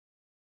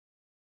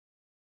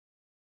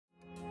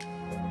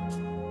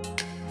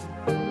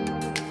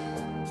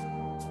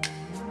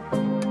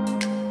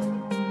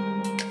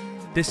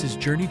This is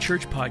Journey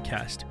Church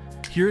Podcast.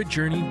 Here at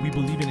Journey, we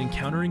believe in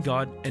encountering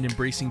God and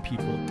embracing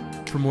people.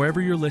 From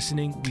wherever you're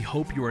listening, we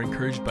hope you are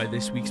encouraged by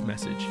this week's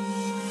message.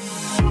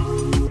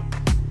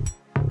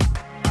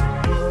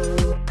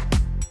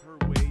 Her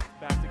way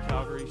back to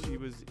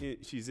Calgary,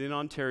 she's in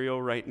Ontario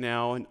right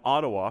now, in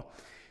Ottawa,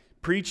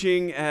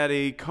 preaching at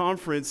a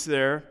conference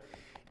there,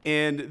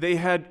 and they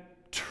had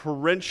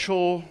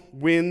torrential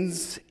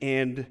winds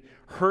and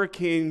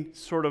hurricane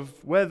sort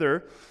of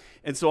weather,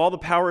 and so all the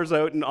power's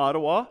out in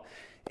Ottawa,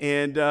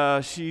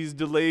 and she's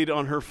delayed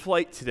on her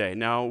flight today.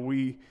 Now,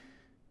 we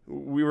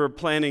were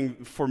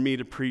planning for me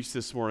to preach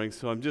this morning,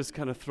 so I'm just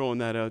kind of throwing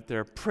that out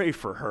there. Pray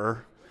for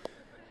her.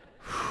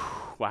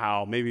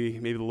 Wow, maybe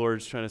the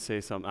Lord's trying to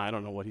say something. I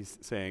don't know what he's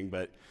saying,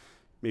 but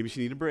maybe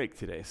she needs a break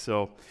today.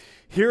 So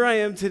here I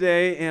am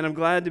today, and I'm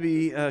glad to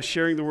be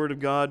sharing the Word of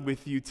God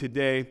with you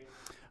today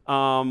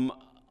on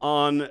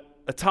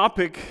a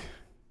topic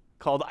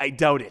called I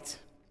Doubt It.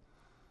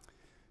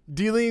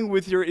 Dealing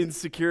with your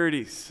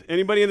insecurities.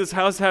 Anybody in this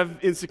house have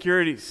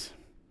insecurities?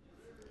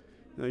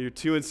 No, you're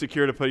too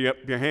insecure to put up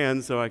your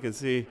hands, so I can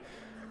see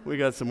we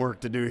got some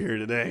work to do here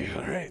today.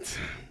 All right.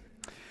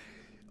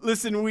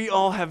 Listen, we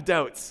all have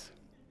doubts.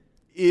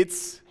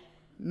 It's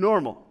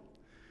normal.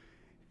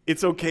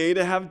 It's okay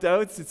to have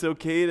doubts. It's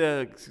okay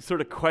to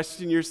sort of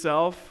question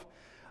yourself.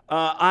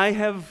 I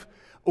have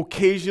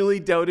occasionally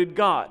doubted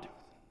God.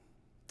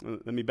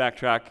 Let me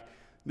backtrack.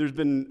 There's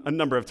been a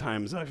number of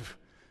times I've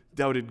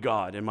doubted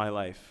God in my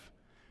life.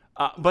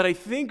 But I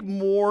think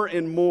more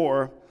and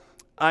more,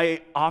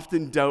 I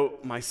often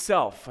doubt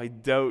myself. I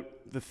doubt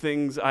the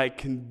things I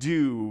can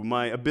do,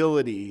 my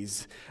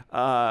abilities.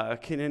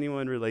 Can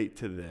anyone relate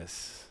to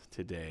this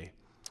today?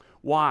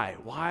 Why?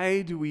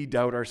 Why do we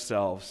doubt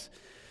ourselves?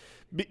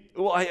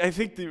 Well, I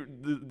think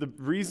the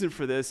reason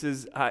for this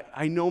is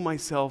I know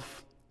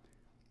myself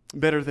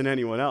better than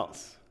anyone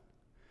else.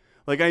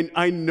 Like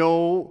I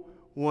know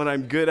what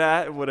I'm good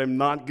at, what I'm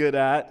not good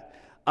at.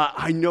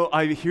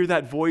 I hear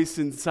that voice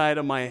inside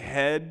of my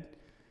head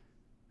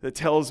that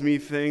tells me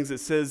things, that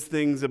says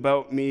things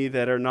about me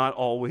that are not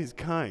always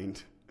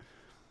kind.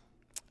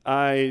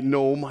 I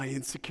know my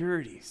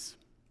insecurities.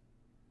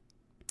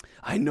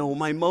 I know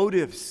my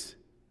motives.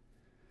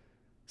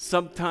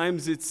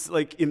 Sometimes it's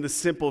like in the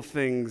simple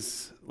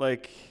things,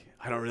 like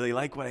I don't really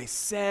like what I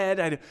said,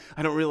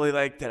 I don't really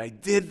like that I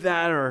did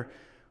that, or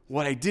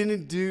what I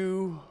didn't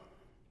do.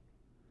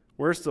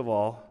 Worst of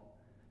all,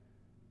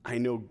 I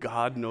know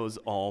God knows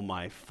all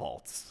my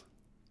faults.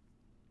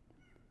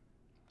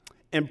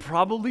 And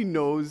probably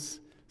knows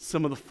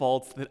some of the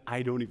faults that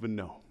I don't even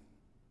know.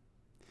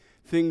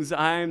 Things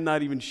I'm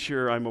not even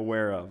sure I'm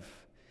aware of.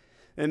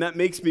 And that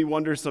makes me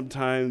wonder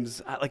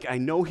sometimes, I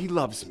know He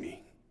loves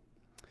me,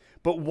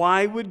 but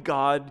why would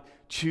God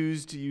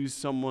choose to use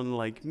someone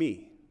like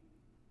me?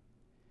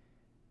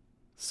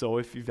 So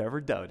if you've ever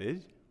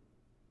doubted,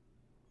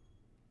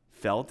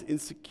 felt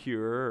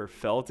insecure, or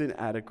felt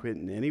inadequate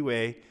in any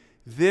way,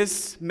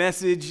 this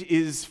message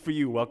is for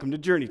you. Welcome to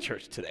Journey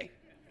Church today.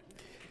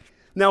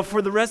 Now, for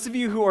the rest of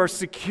you who are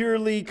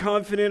securely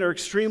confident or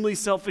extremely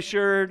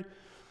self-assured,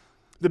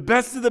 the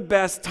best of the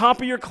best,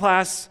 top of your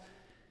class,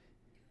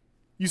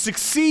 you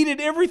succeed at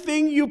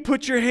everything you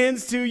put your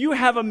hands to, you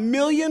have 1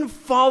 million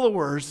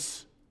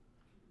followers.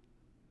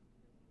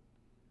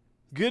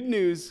 Good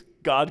news,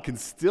 God can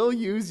still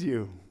use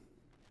you.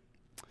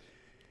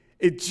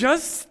 It's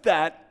just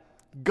that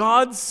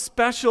God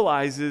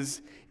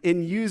specializes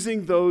in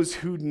using those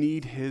who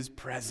need His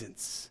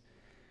presence,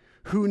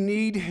 who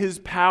need His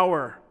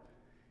power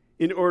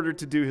in order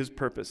to do His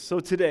purpose. So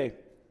today,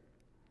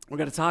 we're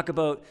going to talk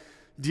about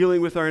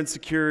dealing with our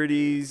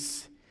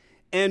insecurities.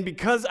 And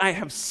because I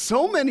have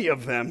so many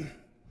of them,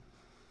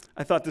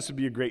 I thought this would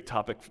be a great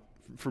topic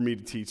for me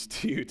to teach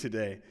to you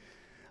today.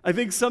 I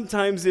think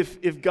sometimes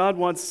if God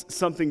wants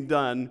something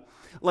done,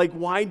 like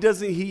why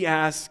doesn't He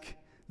ask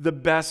the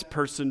best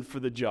person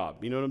for the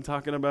job? You know what I'm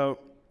talking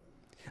about?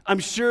 I'm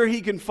sure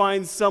He can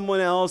find someone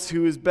else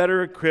who is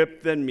better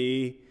equipped than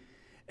me,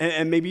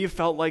 and maybe you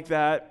felt like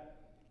that.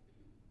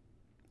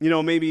 You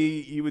know,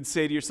 maybe you would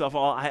say to yourself,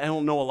 oh, I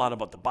don't know a lot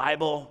about the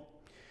Bible.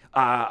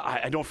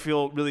 I don't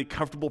feel really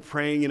comfortable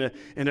praying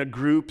in a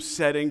group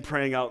setting,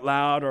 praying out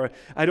loud, or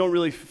I don't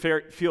really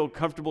feel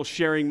comfortable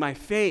sharing my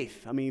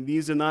faith. I mean,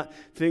 these are not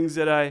things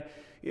that I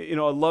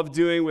love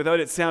doing without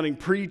it sounding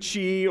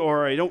preachy,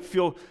 or I don't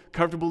feel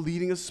comfortable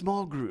leading a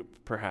small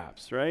group,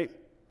 perhaps, right?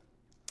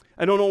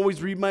 I don't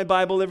always read my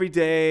Bible every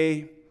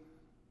day,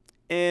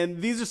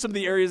 and these are some of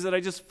the areas that I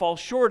just fall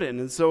short in,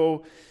 and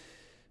so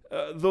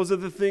those are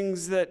the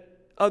things that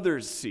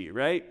others see,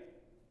 right?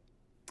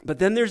 But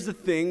then there's the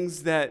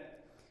things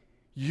that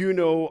you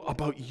know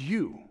about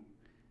you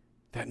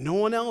that no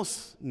one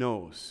else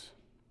knows,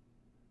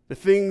 the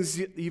things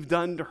you've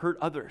done to hurt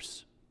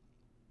others.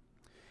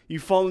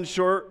 You've fallen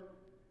short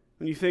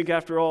when you think,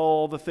 after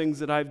all the things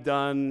that I've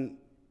done,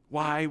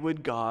 why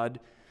would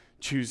God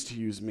choose to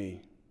use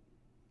me?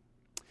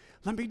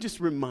 Let me just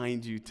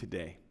remind you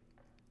today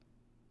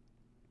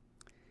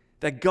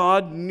that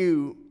God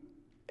knew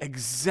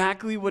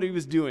exactly what He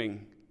was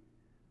doing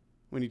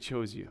when he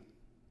chose you.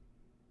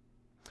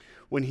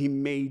 When he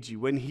made you,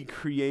 when he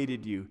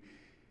created you,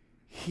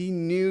 he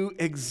knew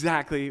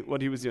exactly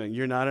what he was doing.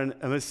 You're not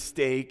a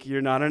mistake.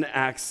 You're not an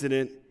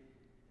accident.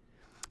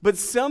 But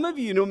some of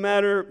you, no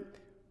matter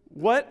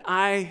what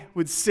I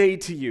would say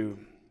to you,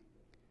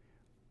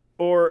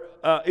 or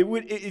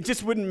it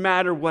just wouldn't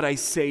matter what I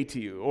say to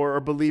you or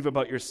believe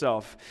about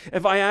yourself.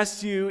 If I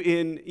asked you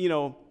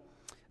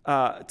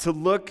to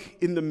look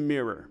in the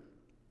mirror,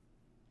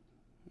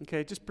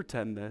 okay, just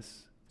pretend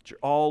this. You're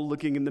all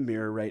looking in the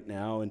mirror right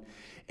now,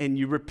 and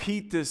you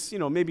repeat this,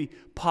 maybe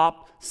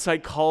pop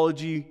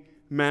psychology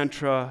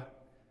mantra,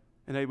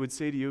 and I would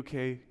say to you,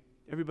 okay,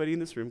 everybody in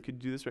this room could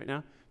do this right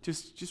now.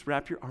 Just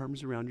wrap your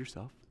arms around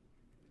yourself.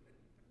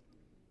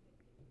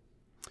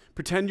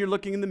 Pretend you're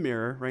looking in the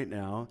mirror right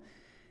now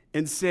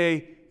and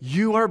say,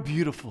 you are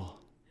beautiful.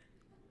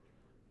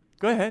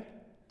 Go ahead.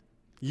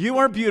 You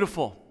are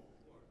beautiful.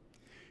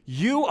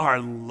 You are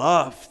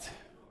loved.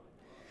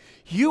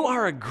 You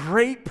are a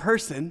great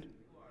person.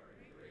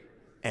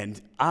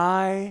 And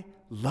I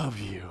love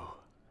you.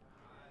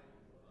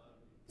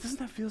 Doesn't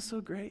that feel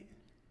so great?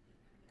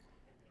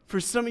 For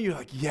some of you,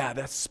 like, yeah,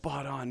 that's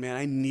spot on, man.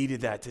 I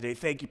needed that today.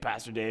 Thank you,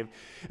 Pastor Dave.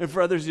 And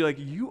for others, you're like,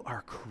 you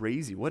are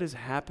crazy. What has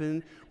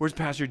happened? Where's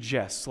Pastor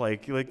Jess?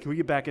 Like, can we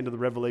get back into the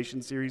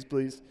Revelation series,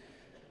 please?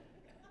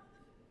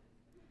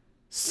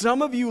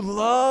 Some of you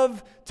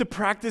love to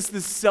practice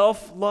this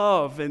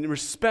self-love and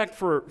respect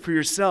for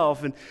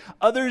yourself. And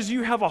others,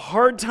 you have a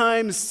hard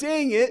time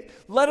saying it,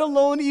 let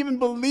alone even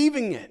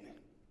believing it.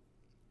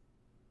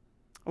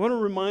 I want to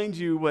remind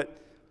you what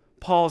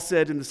Paul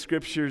said in the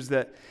scriptures,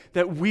 that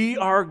we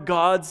are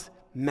God's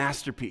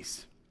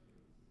masterpiece.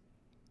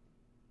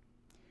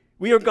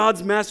 We are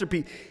God's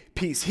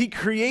masterpiece. He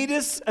created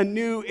us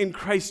anew in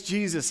Christ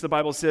Jesus, the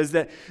Bible says,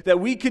 that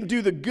we can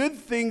do the good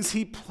things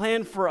he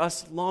planned for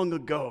us long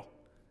ago.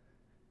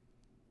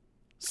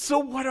 So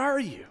what are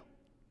you?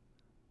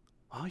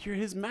 Well, you're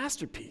his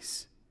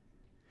masterpiece.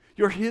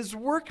 You're his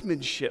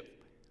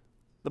workmanship,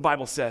 the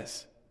Bible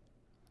says.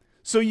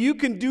 So you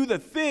can do the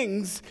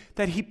things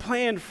that he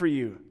planned for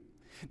you.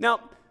 Now,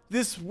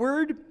 this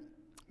word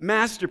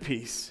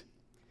masterpiece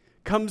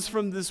comes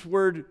from this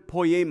word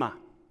poema,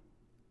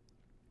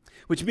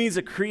 which means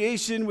a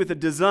creation with a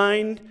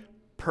designed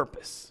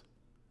purpose,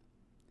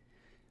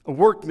 a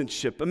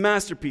workmanship, a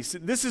masterpiece.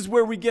 This is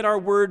where we get our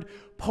word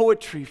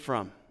poetry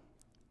from.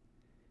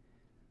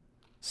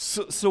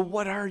 So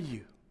what are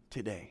you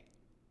today?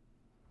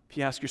 If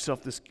you ask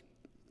yourself this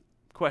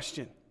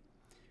question,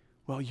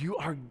 well, you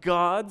are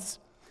God's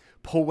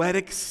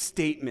poetic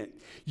statement.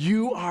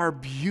 You are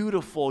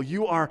beautiful.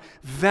 You are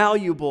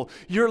valuable.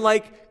 You're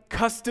like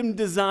custom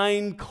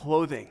designed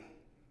clothing.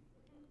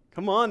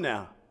 Come on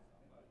now.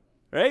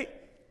 Right?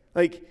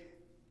 Like,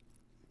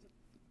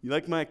 you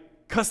like my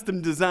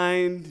custom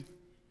designed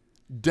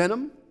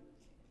denim?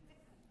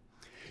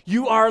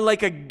 You are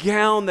like a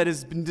gown that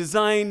has been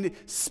designed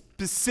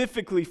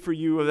specifically for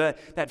you, or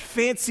that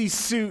fancy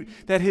suit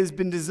that has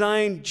been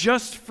designed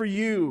just for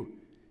you.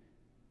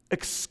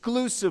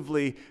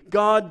 Exclusively,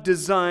 God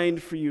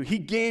designed for you. He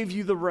gave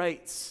you the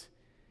rights.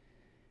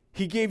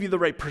 He gave you the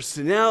right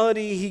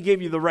personality. He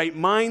gave you the right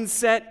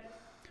mindset,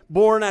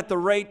 born at the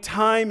right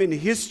time in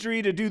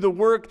history to do the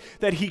work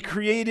that he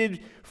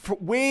created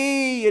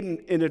way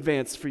in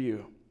advance for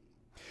you.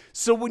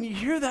 So when you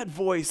hear that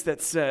voice that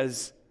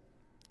says,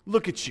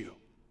 look at you.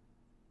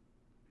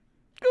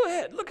 Go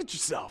ahead, look at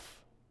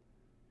yourself.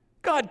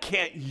 God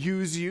can't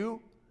use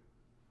you.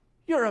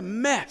 You're a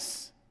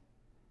mess.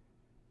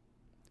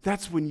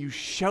 That's when you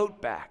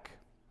shout back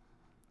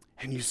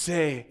and you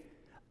say,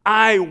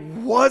 I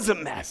was a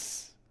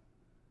mess.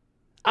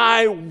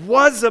 I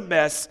was a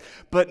mess,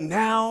 but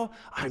now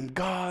I'm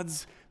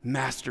God's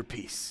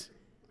masterpiece.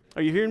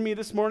 Are you hearing me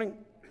this morning?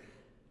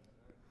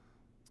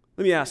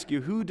 Let me ask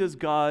you, who does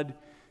God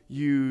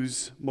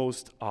use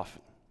most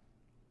often?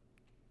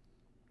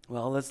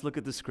 Well, let's look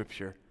at the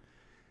scripture.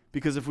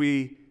 Because if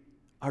we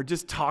are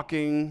just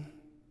talking,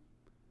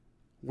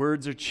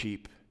 words are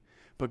cheap.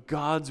 But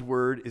God's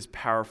word is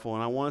powerful.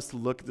 And I want us to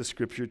look at the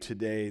scripture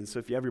today. And so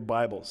if you have your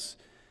Bibles,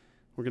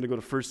 we're going to go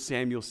to 1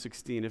 Samuel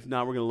 16. If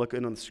not, we're going to look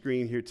in on the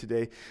screen here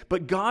today.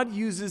 But God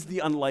uses the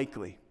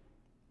unlikely,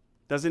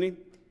 doesn't he?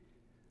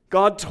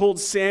 God told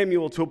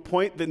Samuel to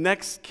appoint the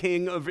next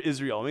king of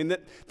Israel. I mean,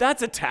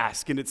 that's a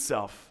task in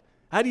itself.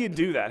 How do you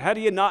do that? How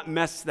do you not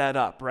mess that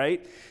up,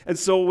 right? And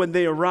so when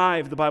they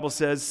arrived, the Bible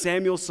says,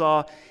 Samuel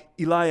saw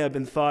Eliab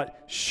and thought,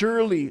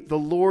 surely the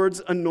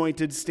Lord's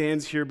anointed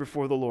stands here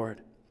before the Lord.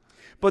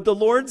 But the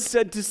Lord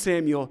said to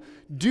Samuel,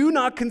 do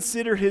not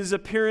consider his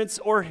appearance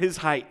or his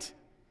height,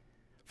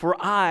 for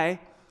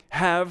I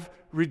have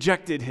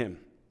rejected him.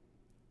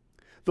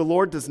 The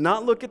Lord does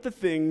not look at the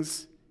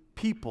things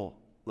people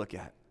look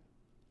at.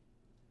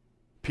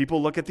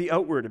 People look at the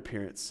outward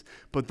appearance,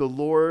 but the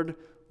Lord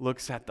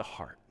looks at the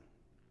heart.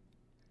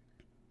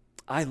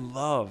 I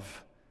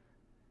love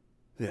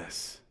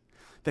this,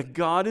 that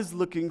God is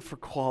looking for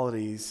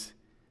qualities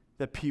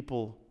that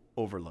people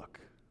overlook.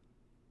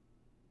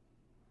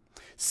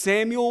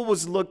 Samuel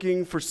was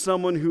looking for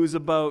someone who was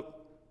about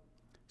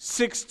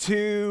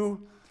 6'2",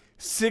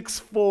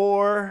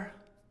 6'4",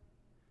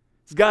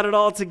 he's got it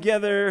all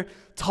together,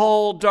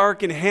 tall,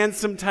 dark, and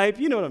handsome type.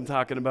 You know what I'm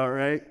talking about,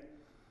 right?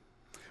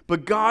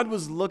 But God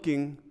was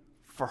looking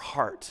for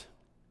heart.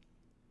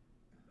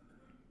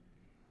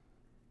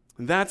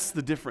 And that's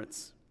the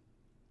difference.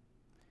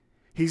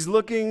 He's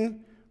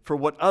looking for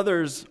what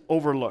others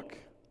overlook.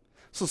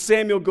 So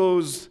Samuel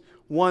goes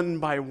one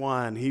by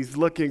one. He's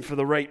looking for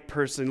the right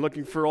person,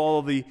 looking for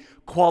all the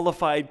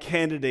qualified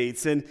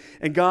candidates. And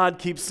God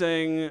keeps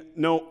saying,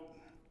 no,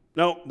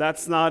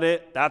 that's not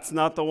it. That's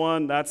not the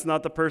one. That's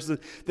not the person.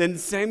 Then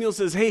Samuel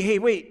says, hey,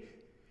 wait.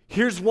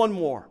 Here's one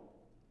more.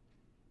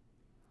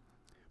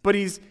 But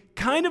he's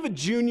kind of a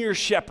junior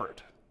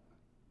shepherd.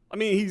 I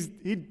mean,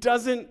 he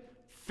doesn't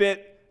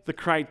fit the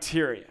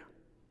criteria.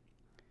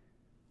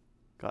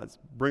 God's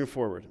bring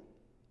forward.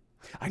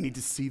 I need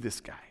to see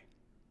this guy.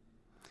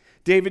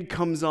 David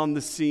comes on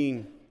the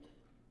scene.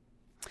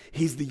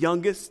 He's the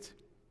youngest.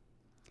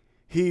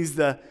 He's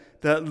the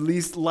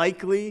least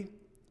likely.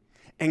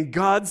 And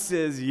God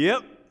says,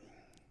 yep,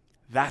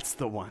 that's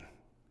the one.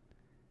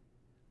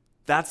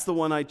 That's the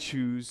one I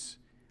choose.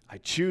 I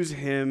choose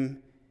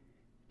him.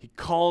 He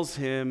calls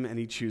him and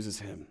he chooses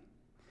him.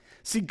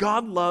 See,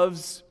 God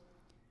loves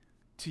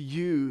to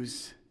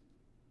use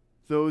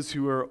those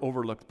who are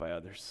overlooked by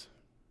others.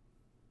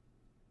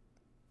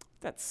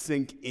 Let that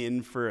sink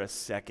in for a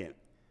second.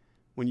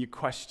 When you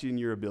question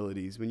your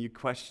abilities, when you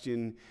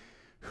question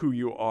who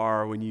you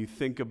are, when you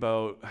think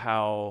about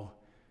how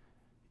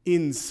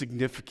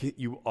insignificant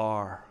you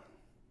are.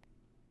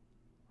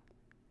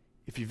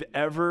 If you've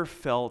ever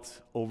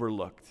felt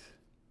overlooked,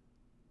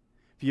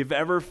 if you've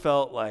ever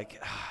felt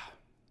like,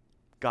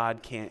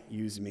 God can't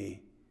use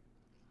me,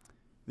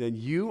 then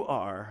you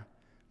are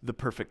the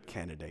perfect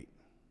candidate.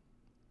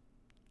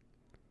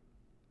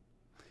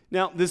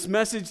 Now, this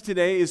message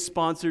today is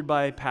sponsored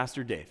by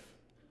Pastor Dave.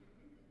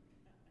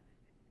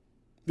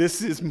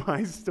 This is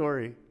my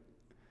story.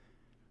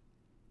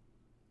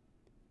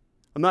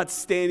 I'm not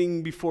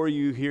standing before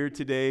you here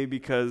today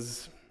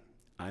because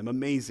I'm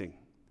amazing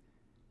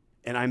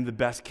and I'm the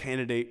best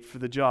candidate for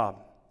the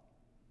job.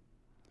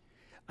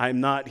 I'm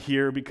not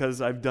here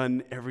because I've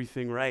done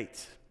everything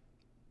right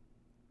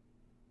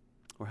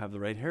or have the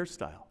right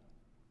hairstyle,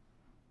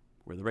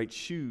 wear the right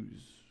shoes,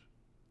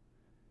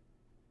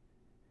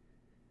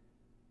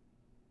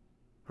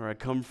 or I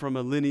come from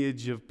a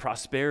lineage of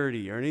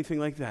prosperity or anything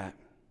like that.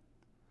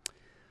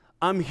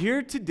 I'm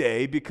here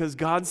today because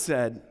God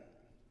said,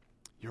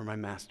 you're my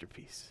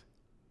masterpiece.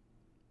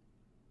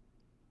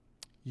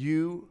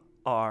 You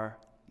are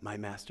my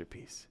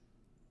masterpiece.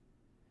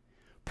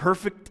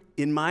 Perfect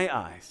in my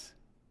eyes.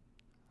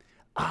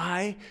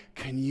 I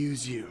can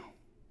use you.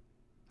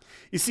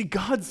 You see,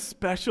 God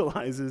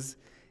specializes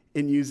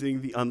in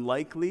using the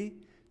unlikely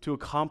to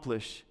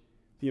accomplish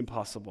the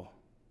impossible.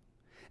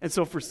 And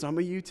so for some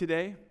of you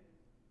today,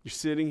 you're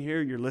sitting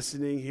here, you're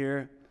listening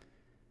here.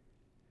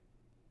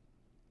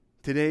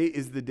 Today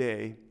is the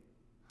day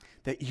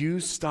that you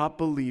stop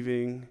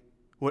believing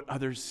what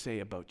others say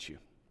about you.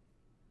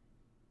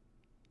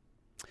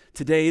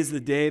 Today is the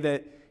day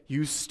that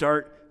you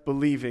start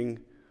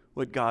believing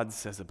what God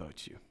says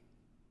about you.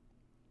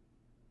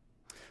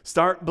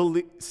 Start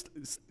believing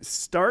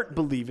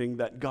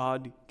that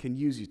God can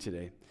use you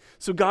today.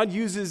 So God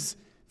uses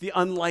the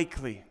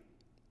unlikely.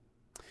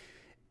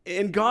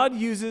 And God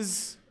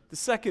uses, the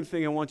second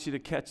thing I want you to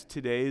catch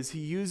today is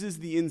he uses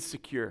the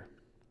insecure.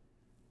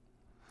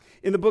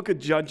 In the book of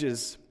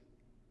Judges,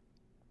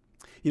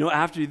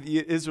 after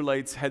the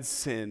Israelites had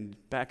sinned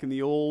back in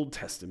the Old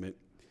Testament,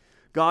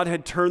 God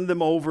had turned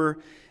them over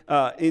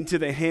into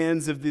the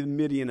hands of the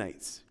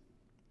Midianites.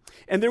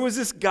 And there was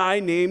this guy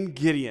named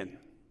Gideon.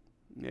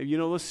 Now, you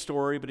know the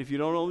story, but if you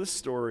don't know the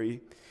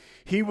story,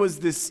 he was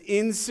this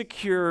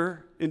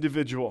insecure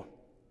individual.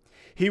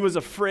 He was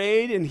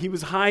afraid and he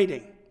was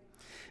hiding.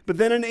 But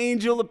then an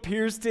angel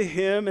appears to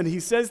him and he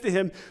says to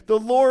him, "The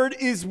Lord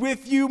is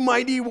with you,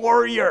 mighty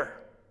warrior."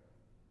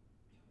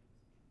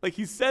 Like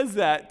he says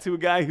that to a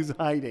guy who's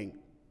hiding.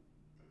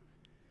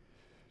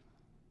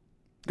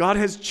 God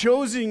has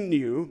chosen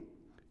you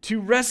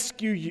to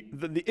rescue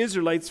the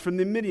Israelites from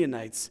the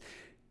Midianites.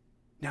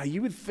 Now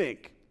you would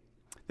think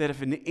that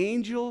if an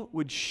angel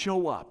would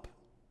show up,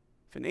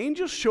 if an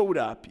angel showed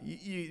up,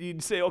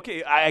 you'd say,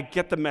 okay, I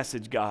get the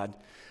message, God.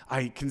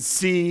 I can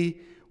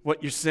see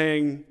what you're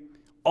saying.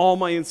 All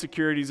my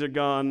insecurities are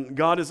gone.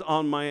 God is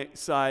on my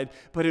side.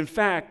 But in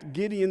fact,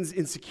 Gideon's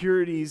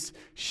insecurities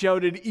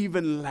shouted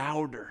even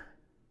louder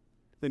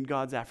than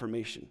God's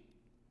affirmation.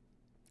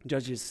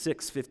 Judges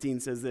 6:15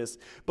 says this,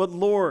 "But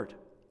Lord,"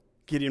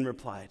 Gideon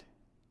replied,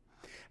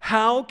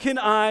 "how can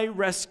I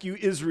rescue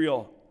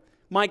Israel?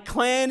 My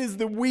clan is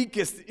the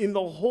weakest in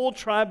the whole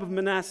tribe of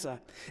Manasseh,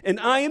 and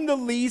I am the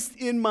least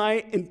in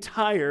my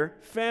entire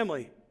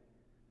family."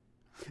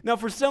 Now,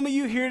 for some of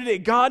you here today,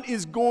 God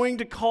is going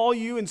to call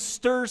you and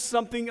stir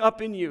something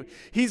up in you.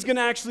 He's going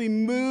to actually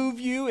move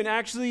you and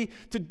actually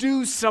to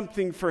do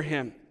something for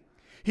him.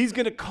 He's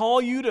going to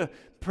call you to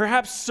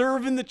perhaps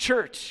serve in the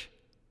church.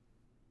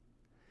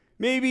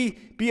 Maybe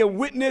be a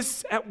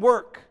witness at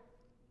work.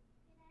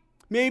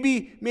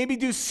 Maybe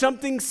do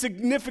something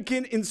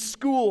significant in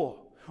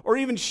school, or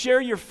even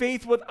share your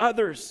faith with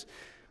others.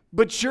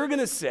 But you're going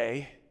to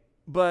say,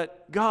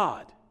 but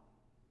God.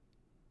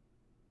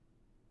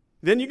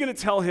 Then you're going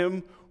to tell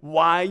him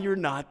why you're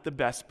not the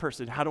best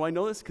person. How do I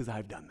know this? Because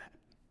I've done that.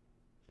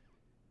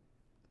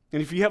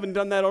 And if you haven't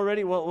done that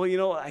already,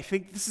 well, I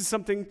think this is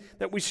something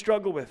that we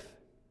struggle with.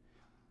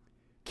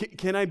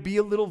 Can I be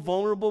a little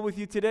vulnerable with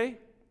you today?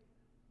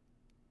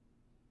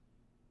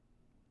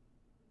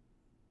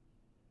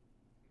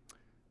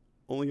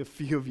 Only a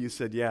few of you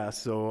said yeah,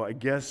 so I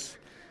guess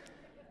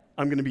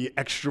I'm going to be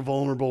extra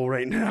vulnerable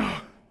right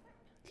now.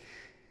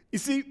 You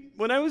see,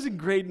 when I was in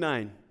grade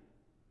 9,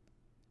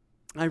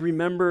 I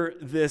remember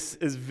this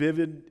as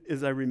vivid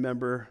as I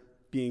remember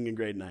being in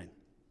grade 9.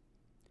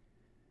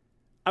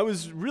 I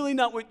was really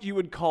not what you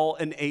would call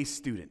an A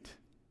student.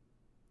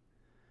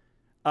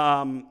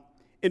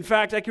 In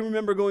fact, I can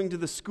remember going to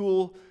the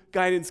school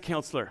guidance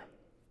counselor.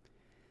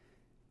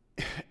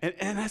 And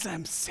as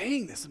I'm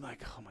saying this, I'm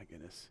like, oh my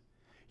goodness.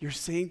 You're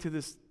saying to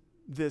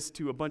this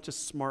to a bunch of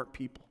smart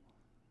people,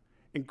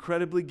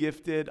 incredibly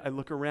gifted. I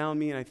look around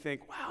me and I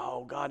think,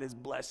 wow, God has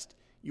blessed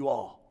you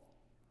all.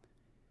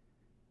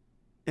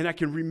 And I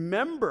can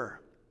remember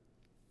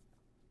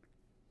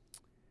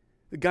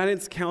the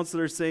guidance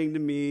counselor saying to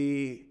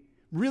me,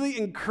 really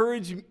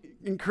encouraging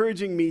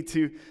me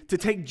to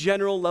take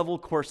general level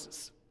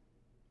courses.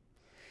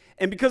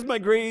 And because my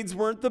grades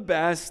weren't the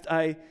best,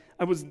 I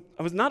was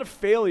not a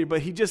failure,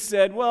 but he just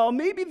said, well,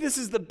 maybe this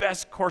is the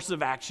best course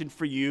of action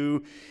for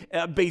you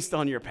based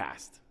on your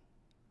past.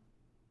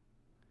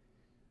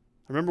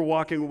 I remember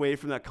walking away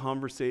from that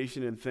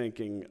conversation and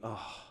thinking,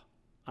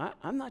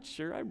 I'm not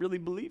sure I really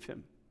believe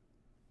him.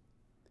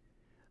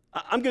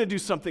 I'm going to do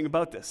something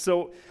about this.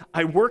 So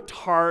I worked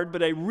hard,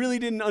 but I really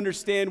didn't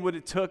understand what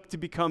it took to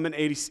become an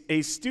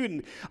A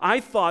student.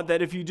 I thought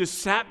that if you just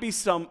sat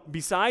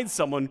beside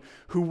someone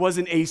who was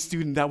an A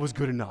student, that was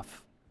good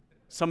enough.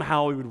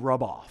 Somehow it would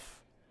rub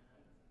off.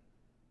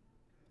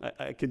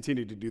 I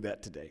continue to do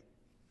that today.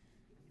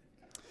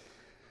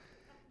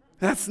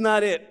 That's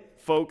not it,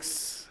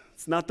 folks.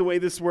 It's not the way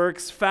this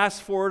works.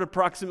 Fast forward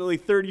approximately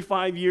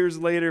 35 years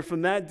later,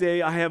 from that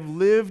day, I have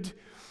lived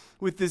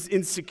with this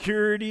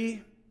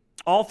insecurity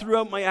all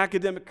throughout my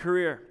academic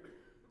career.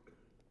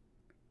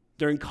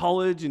 During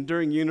college and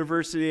during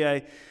university,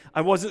 I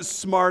wasn't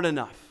smart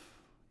enough.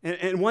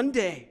 And one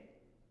day,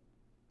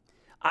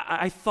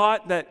 I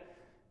thought that,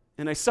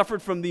 and I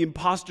suffered from the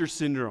imposter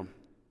syndrome,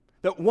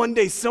 that one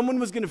day someone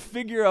was going to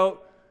figure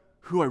out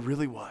who I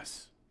really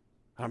was.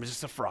 I'm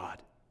just a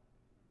fraud.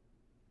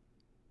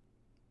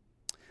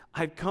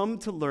 I've come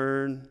to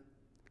learn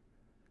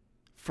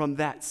from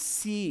that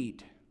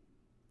seed,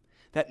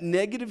 that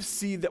negative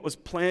seed that was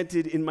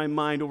planted in my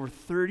mind over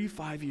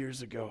 35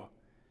 years ago.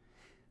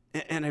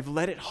 And I've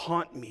let it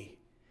haunt me.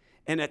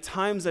 And at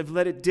times I've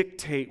let it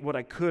dictate what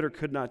I could or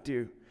could not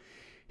do.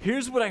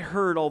 Here's what I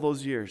heard all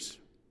those years.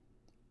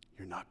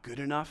 You're not good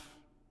enough.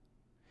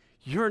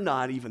 You're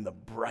not even the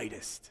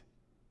brightest.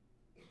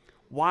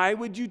 Why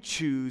would you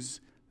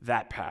choose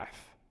that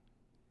path?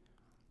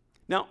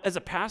 Now, as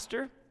a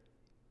pastor,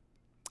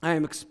 I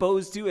am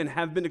exposed to and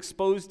have been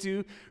exposed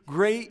to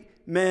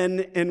great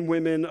men and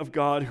women of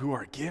God who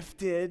are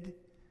gifted.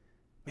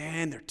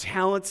 Man, they're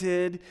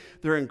talented.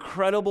 They're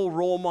incredible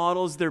role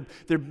models. They're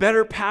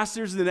better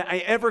pastors than I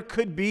ever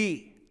could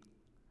be.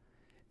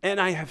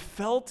 And I have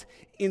felt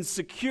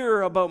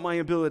insecure about my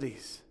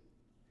abilities.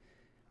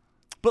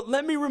 But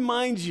let me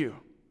remind you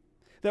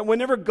that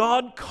whenever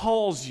God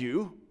calls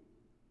you,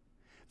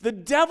 the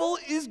devil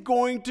is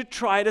going to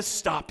try to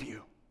stop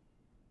you.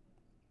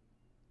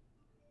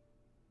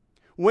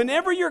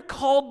 Whenever you're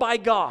called by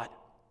God,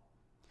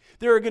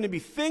 there are going to be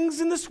things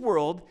in this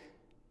world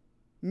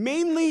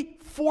mainly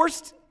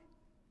forced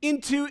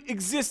into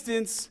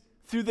existence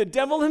through the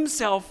devil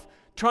himself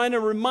trying to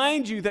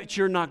remind you that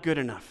you're not good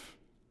enough.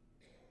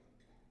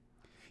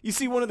 You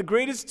see, one of the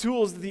greatest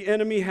tools that the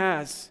enemy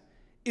has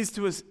is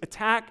to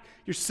attack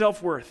your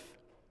self-worth.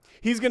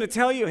 He's going to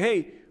tell you,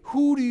 hey,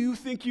 who do you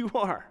think you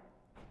are?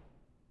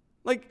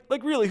 Like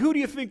really, who do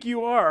you think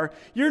you are?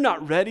 You're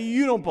not ready.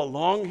 You don't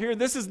belong here.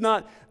 This is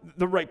not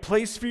the right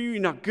place for you.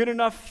 You're not good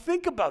enough.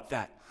 Think about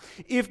that.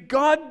 If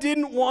God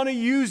didn't want to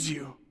use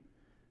you,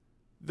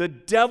 the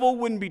devil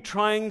wouldn't be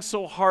trying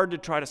so hard to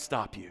try to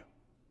stop you.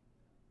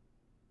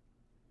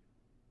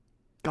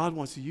 God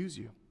wants to use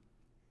you.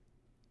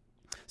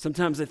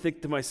 Sometimes I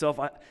think to myself,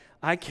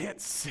 I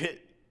can't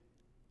sit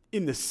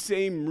in the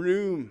same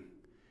room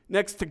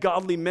next to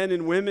godly men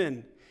and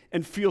women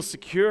and feel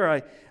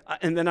secure.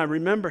 And then I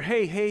remember,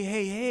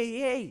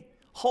 hey,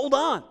 hold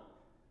on.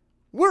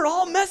 We're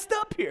all messed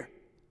up here.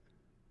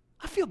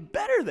 I feel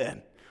better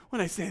then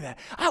when I say that.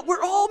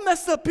 We're all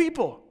messed up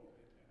people.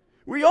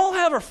 We all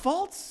have our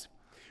faults.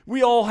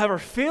 We all have our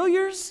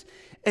failures.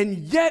 And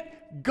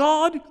yet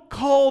God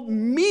called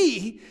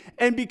me,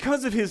 and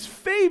because of his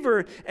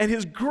favor and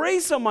his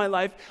grace on my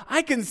life,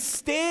 I can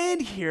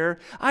stand here,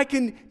 I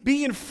can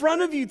be in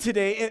front of you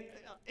today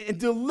and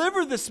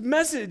deliver this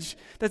message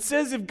that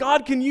says if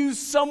God can use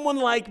someone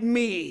like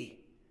me,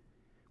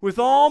 with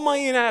all my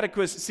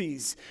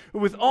inadequacies,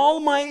 with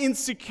all my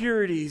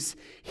insecurities,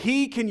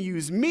 he can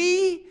use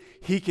me,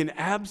 he can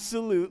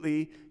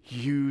absolutely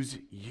use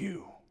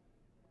you.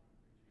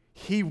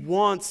 He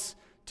wants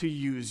to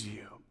use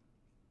you.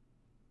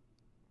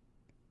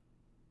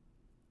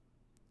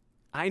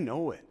 I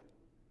know it.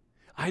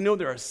 I know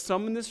there are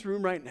some in this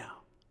room right now.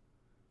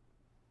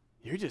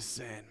 You're just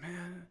saying,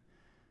 man,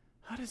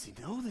 how does he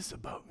know this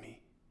about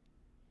me?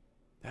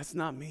 That's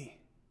not me.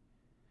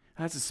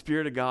 That's the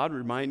Spirit of God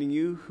reminding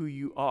you who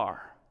you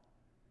are,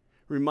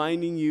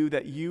 reminding you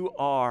that you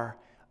are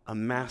a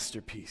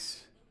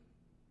masterpiece.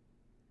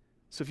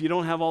 So if you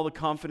don't have all the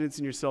confidence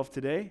in yourself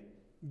today,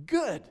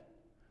 good.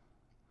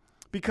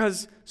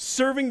 Because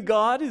serving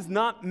God is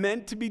not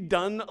meant to be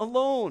done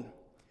alone.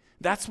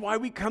 That's why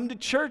we come to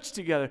church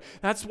together.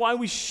 That's why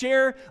we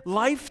share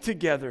life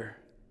together.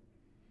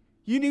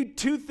 You need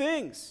two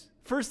things.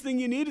 First thing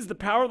you need is the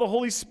power of the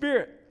Holy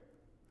Spirit.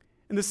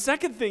 And the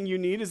second thing you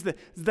need is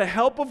the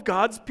help of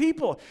God's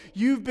people.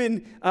 You've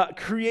been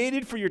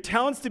created for your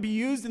talents to be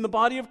used in the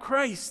body of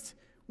Christ,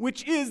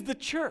 which is the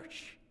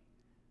church.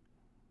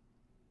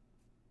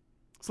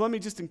 So let me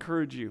just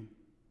encourage you.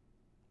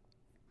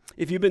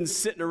 If you've been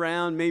sitting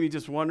around maybe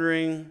just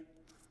wondering,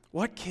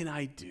 what can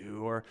I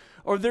do?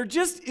 Or there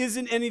just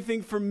isn't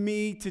anything for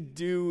me to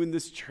do in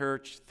this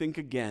church, think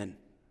again.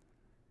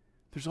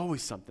 There's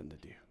always something to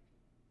do.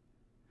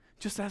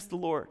 Just ask the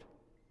Lord.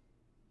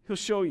 He'll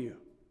show you.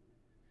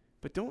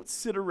 But don't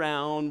sit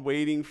around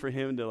waiting for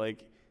him to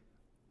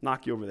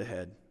knock you over the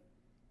head.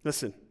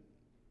 Listen,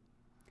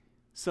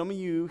 some of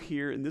you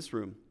here in this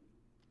room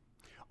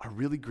are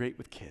really great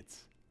with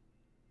kids.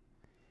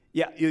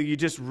 Yeah, you're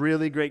just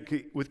really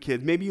great with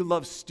kids. Maybe you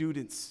love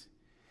students.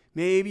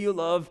 Maybe you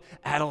love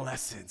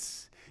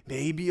adolescents.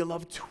 Maybe you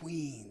love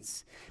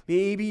tweens.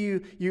 Maybe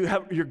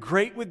you're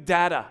great with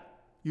data.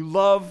 You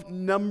love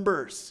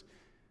numbers.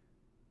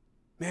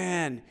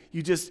 Man,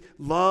 you just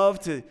love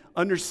to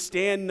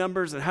understand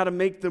numbers and how to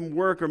make them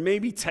work. Or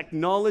maybe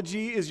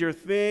technology is your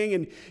thing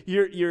and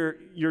you're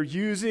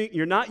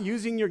not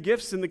using your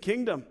gifts in the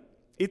kingdom.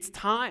 It's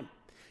time.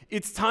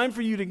 It's time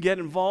for you to get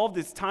involved.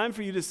 It's time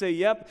for you to say,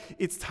 yep,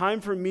 it's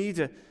time for me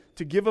to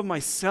give of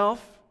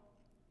myself.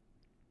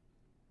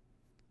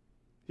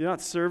 You're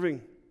not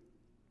serving.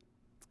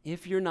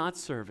 If you're not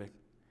serving,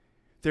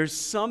 there's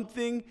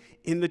something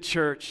in the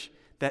church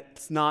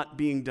that's not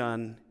being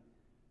done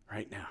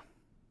right now.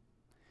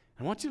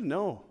 I want you to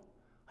know,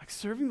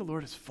 serving the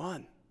Lord is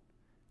fun.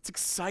 It's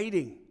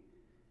exciting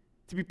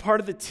to be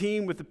part of the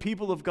team with the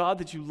people of God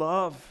that you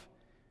love.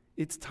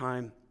 It's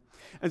time.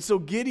 And so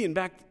Gideon,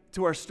 back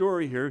to our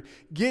story here,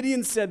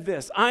 Gideon said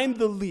this, I'm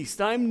the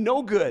least. I'm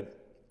no good.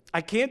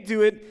 I can't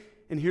do it.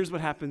 And here's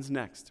what happens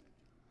next.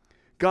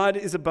 God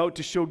is about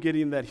to show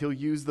Gideon that he'll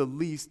use the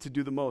least to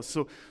do the most.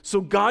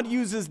 So God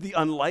uses the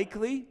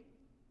unlikely.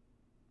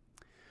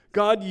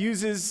 God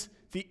uses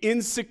the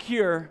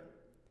insecure.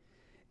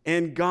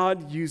 And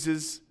God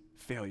uses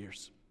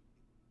failures.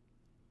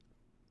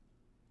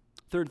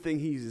 Third thing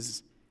he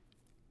uses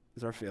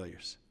is our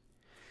failures.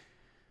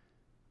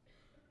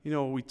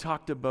 We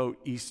talked about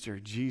Easter,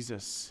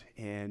 Jesus,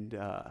 and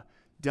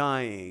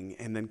dying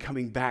and then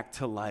coming back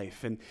to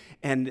life.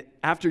 And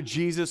after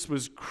Jesus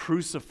was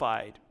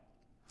crucified,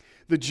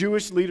 the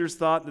Jewish leaders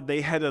thought that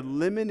they had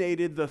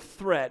eliminated the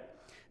threat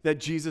that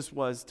Jesus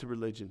was to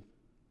religion.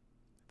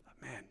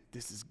 Man,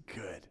 this is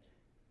good.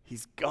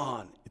 He's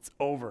gone. It's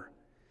over.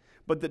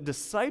 But the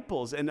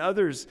disciples and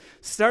others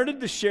started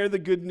to share the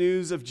good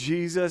news of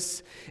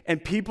Jesus,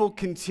 and people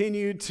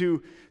continued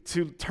to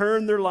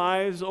turn their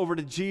lives over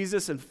to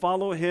Jesus and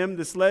follow him.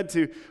 This led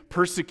to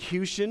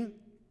persecution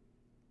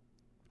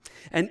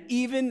and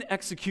even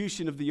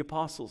execution of the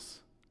apostles.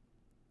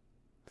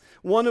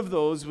 One of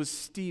those was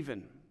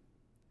Stephen.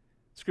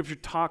 Scripture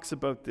talks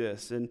about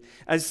this. And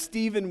as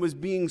Stephen was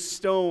being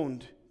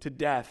stoned to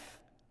death,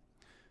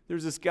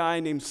 there's this guy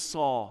named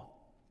Saul.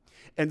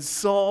 And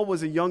Saul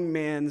was a young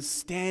man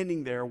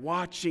standing there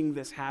watching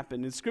this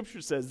happen. And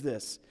Scripture says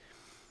this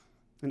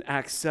in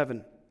Acts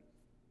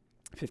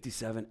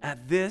 7:57.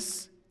 At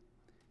this,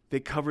 they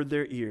covered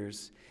their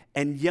ears,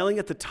 and yelling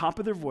at the top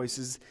of their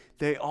voices,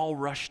 they all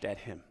rushed at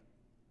him,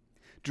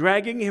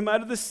 dragging him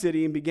out of the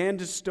city and began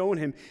to stone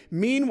him.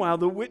 Meanwhile,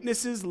 the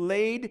witnesses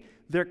laid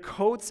their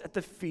coats at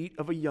the feet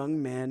of a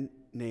young man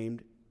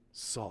named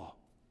Saul.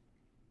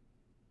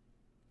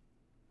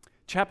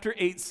 Chapter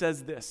 8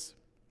 says this.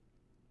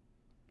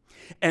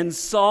 And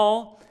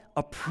Saul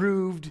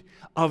approved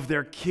of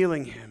their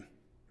killing him.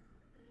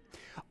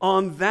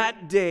 On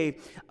that day,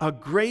 a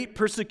great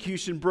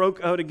persecution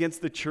broke out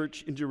against the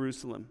church in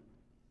Jerusalem.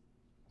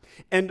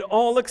 And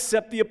all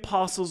except the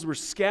apostles were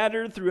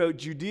scattered throughout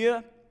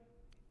Judea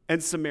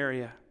and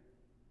Samaria.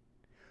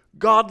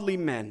 Godly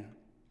men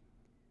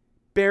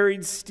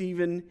buried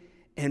Stephen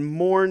and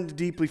mourned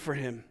deeply for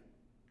him.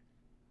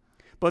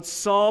 But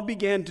Saul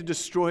began to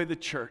destroy the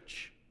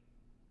church.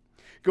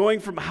 Going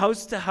from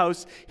house to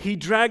house, he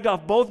dragged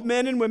off both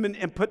men and women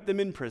and put them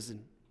in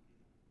prison.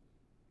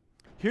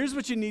 Here's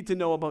what you need to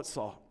know about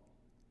Saul.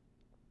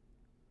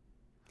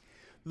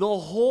 The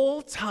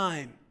whole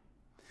time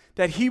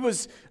that he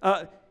was,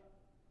 the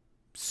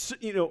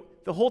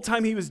whole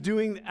time he was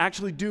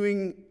actually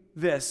doing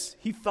this,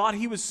 he thought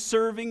he was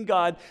serving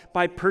God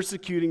by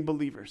persecuting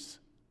believers.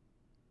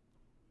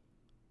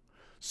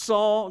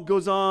 Saul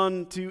goes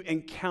on to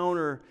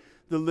encounter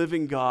the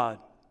living God,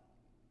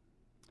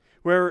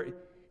 where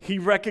he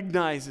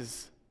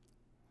recognizes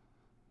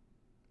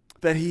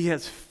that he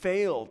has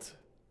failed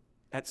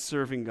at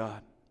serving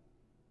God.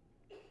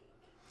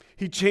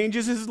 He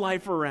changes his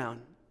life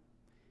around.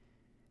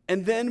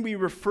 And then we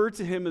refer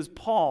to him as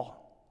Paul.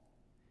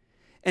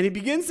 And he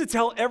begins to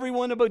tell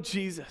everyone about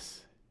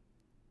Jesus.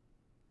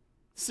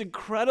 This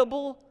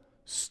incredible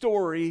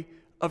story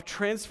of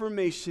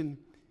transformation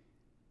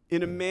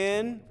in a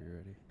man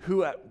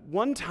who at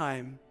one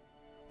time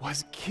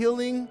was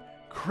killing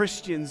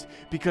Christians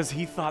because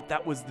he thought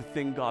that was the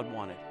thing God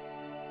wanted.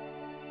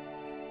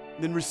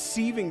 And then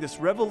receiving this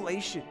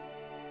revelation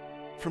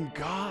from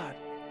God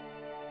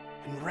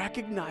and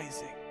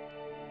recognizing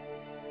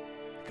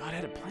God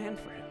had a plan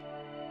for him.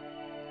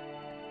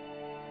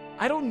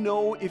 I don't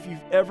know if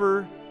you've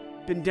ever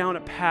been down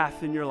a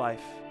path in your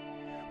life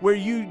where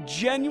you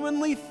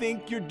genuinely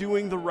think you're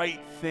doing the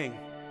right thing.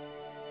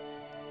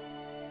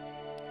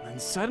 And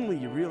suddenly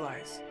you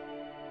realize,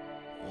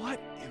 what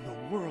in the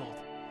world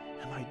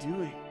am I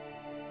doing?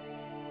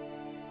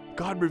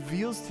 God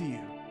reveals to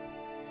you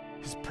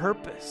his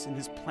purpose and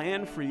his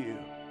plan for you.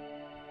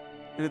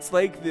 And it's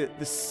like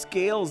the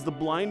scales, the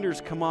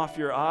blinders come off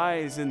your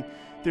eyes, and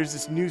there's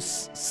this new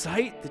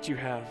sight that you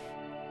have.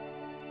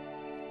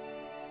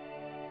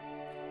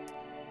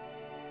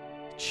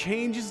 It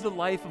changes the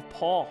life of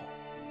Paul.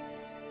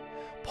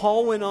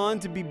 Paul went on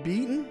to be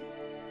beaten,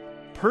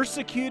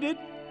 persecuted,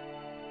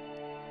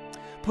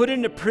 put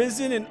into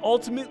prison, and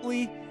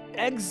ultimately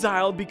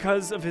exiled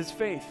because of his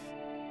faith.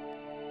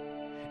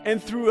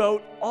 And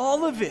throughout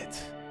all of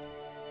it,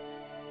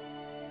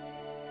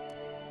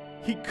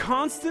 he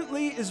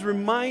constantly is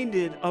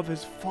reminded of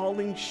his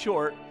falling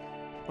short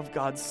of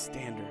God's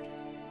standard.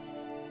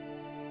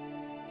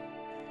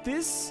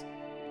 This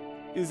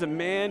is a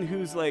man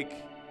who's like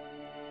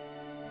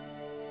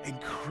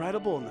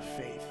incredible in the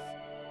faith.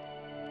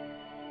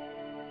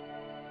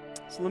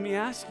 So let me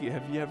ask you,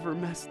 have you ever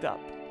messed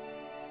up?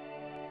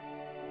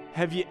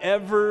 Have you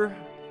ever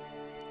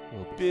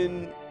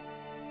been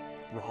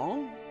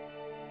wrong?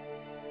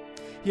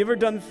 You ever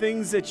done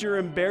things that you're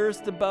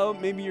embarrassed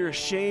about, maybe you're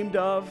ashamed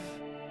of?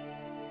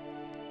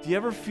 Do you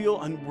ever feel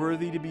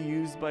unworthy to be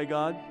used by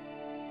God?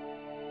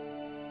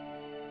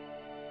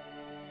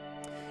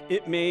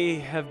 It may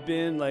have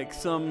been like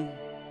some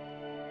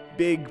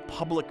big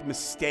public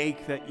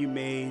mistake that you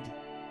made,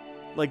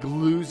 like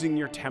losing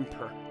your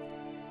temper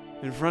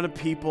in front of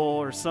people,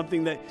 or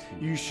something that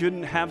you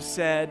shouldn't have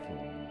said.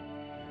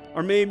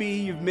 Or maybe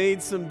you've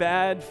made some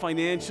bad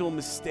financial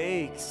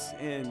mistakes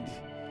and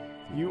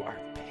you are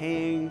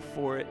paying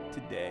for it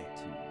today.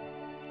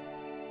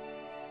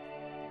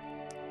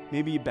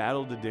 Maybe you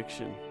battled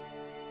addiction.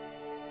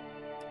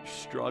 You're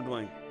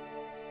struggling.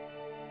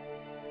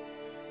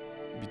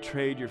 You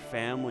betrayed your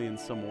family in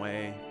some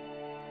way.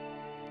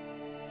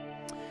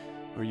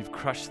 Or you've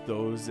crushed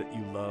those that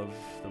you love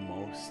the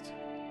most.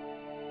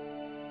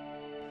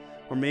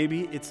 Or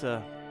maybe it's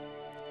a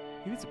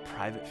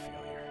private failure.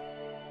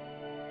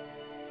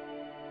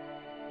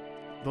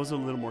 Those are a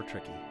little more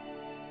tricky.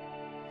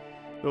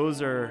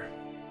 Those are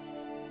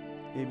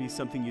maybe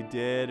something you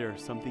did or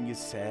something you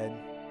said.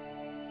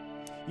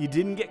 You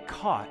didn't get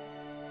caught,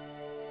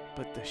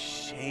 but the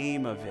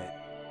shame of it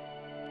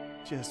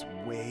just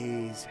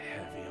weighs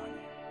heavy on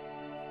you.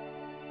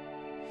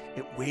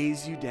 It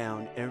weighs you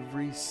down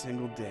every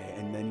single day,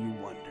 and then you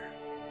wonder,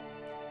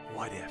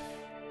 what if?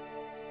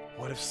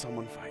 What if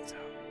someone finds out?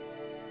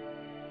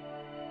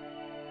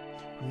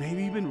 Or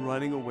maybe you've been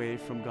running away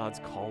from God's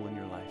call in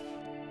your life.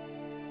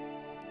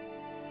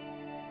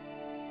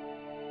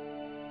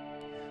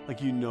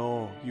 Like you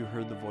know you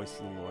heard the voice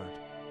of the Lord.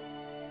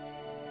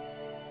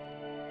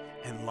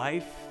 And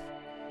life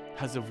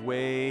has a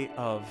way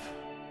of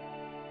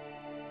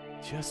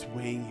just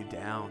weighing you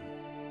down.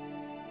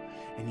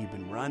 And you've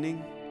been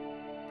running,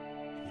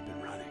 and you've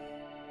been running.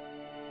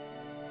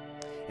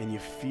 And you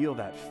feel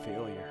that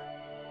failure.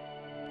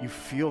 You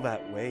feel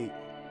that weight.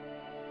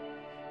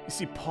 You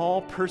see,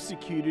 Paul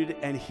persecuted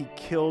and he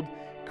killed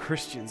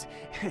Christians.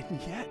 And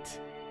yet,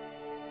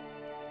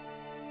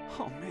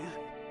 oh man,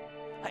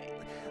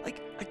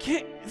 I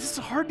can't, this is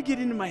hard to get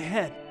into my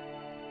head.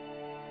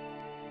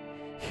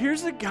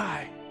 Here's a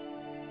guy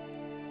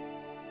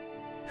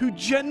who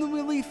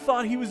genuinely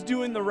thought he was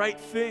doing the right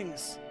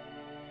things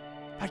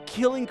by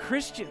killing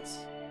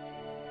Christians.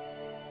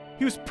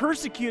 He was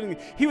persecuting them.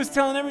 He was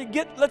telling everyone,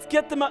 let's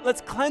get them out,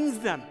 let's cleanse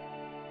them.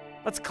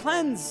 Let's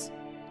cleanse.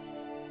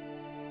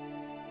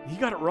 He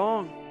got it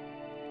wrong.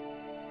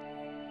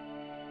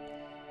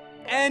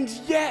 And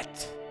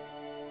yet,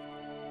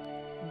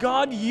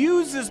 God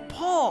uses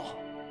Paul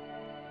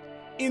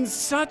in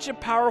such a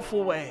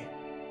powerful way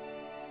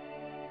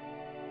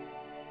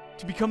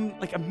to become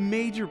like a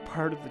major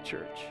part of the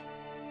church.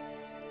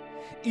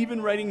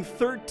 Even writing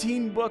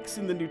 13 books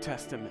in the New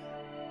Testament.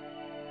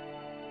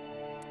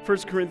 1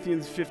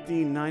 Corinthians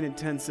 15, 9 and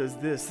 10 says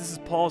this. This is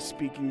Paul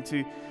speaking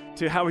to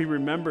how he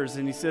remembers,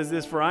 and he says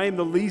this, "For I am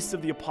the least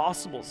of the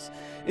apostles,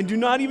 and do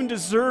not even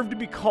deserve to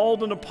be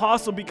called an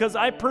apostle, because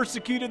I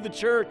persecuted the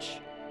church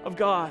of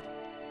God.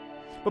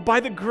 But by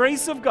the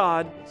grace of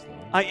God,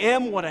 I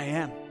am what I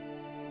am."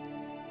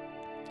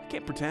 I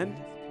can't pretend.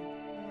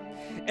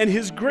 "And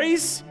his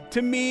grace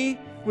to me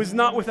was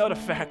not without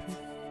effect.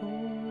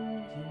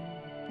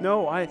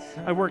 No, I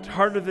worked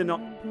harder than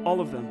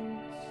all of them,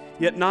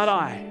 yet not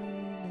I,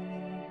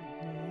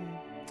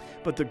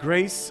 but the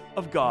grace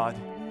of God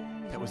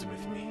that was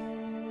with me."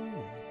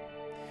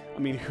 I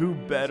mean, who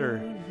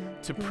better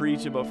to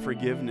preach about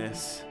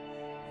forgiveness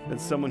than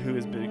someone who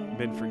has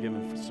been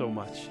forgiven for so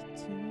much?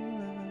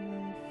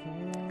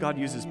 God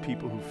uses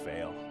people who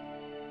fail,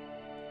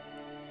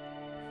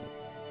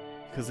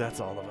 because that's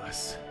all of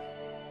us.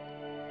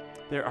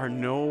 There are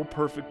no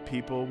perfect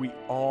people. We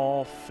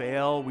all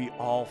fail. We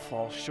all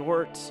fall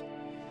short.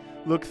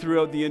 Look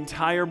throughout the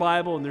entire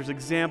Bible, and there's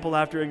example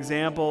after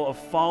example of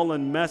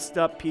fallen, messed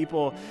up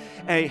people.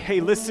 Hey,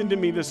 listen to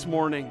me this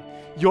morning.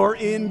 You're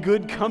in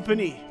good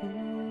company.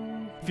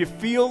 If you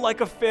feel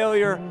like a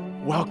failure,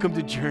 welcome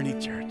to Journey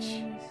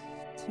Church.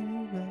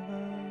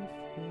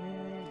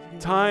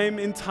 Time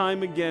and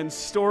time again,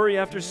 story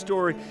after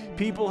story,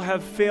 people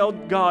have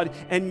failed God,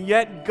 and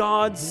yet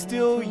God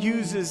still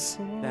uses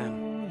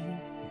them.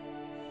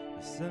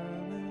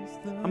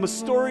 I'm a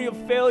story of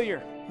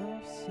failure.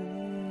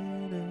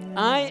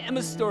 I am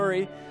a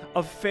story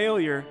of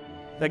failure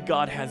that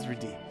God has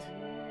redeemed.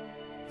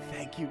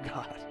 Thank you,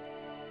 God.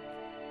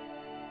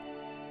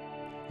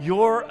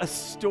 You're a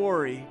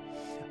story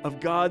of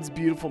God's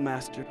beautiful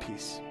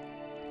masterpiece,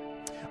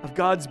 of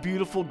God's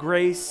beautiful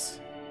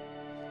grace,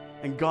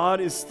 and God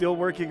is still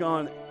working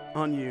on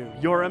you.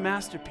 You're a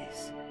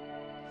masterpiece.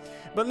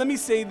 But let me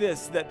say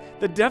this, that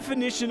the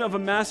definition of a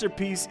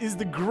masterpiece is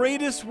the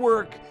greatest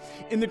work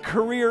in the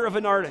career of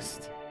an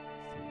artist.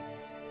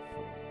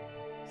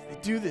 They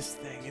do this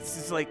thing. It's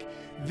just like,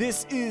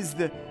 this is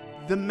the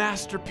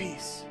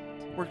masterpiece.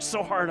 Work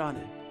so hard on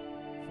it.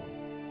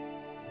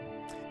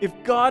 If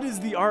God is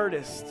the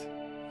artist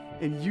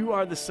and you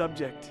are the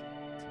subject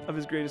of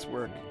his greatest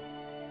work,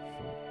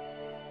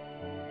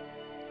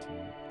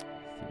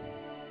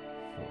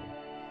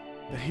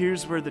 but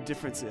here's where the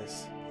difference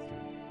is.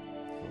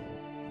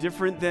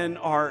 Different than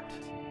art,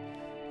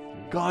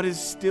 God is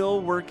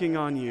still working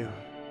on you.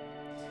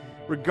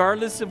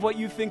 Regardless of what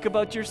you think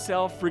about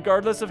yourself,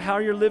 regardless of how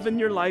you're living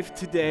your life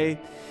today,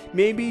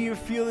 maybe you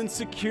feel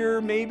insecure,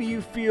 maybe you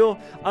feel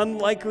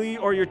unlikely,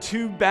 or you're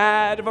too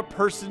bad of a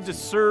person to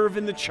serve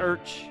in the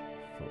church.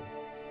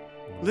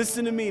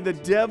 Listen to me, the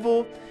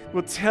devil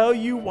will tell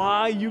you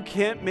why you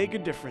can't make a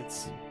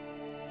difference.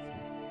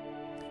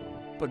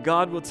 But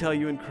God will tell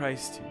you in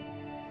Christ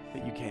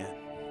that you can.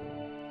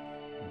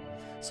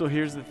 So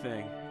here's the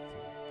thing.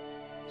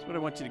 Here's what I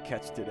want you to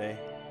catch today.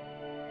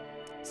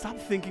 Stop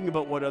thinking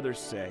about what others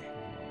say.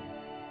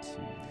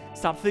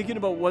 Stop thinking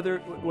about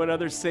what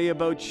others say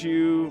about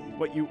you,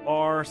 what you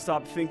are.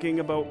 Stop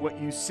thinking about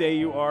what you say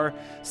you are.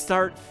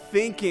 Start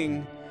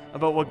thinking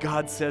about what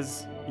God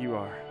says you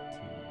are.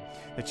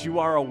 That you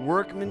are a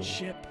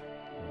workmanship.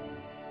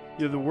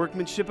 You're the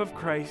workmanship of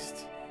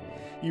Christ.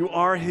 You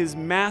are his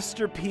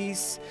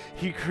masterpiece.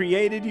 He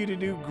created you to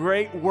do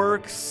great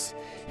works.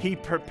 He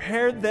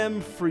prepared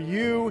them for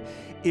you.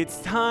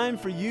 It's time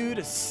for you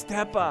to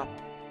step up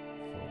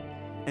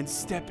and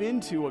step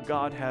into what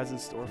God has in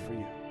store for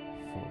you.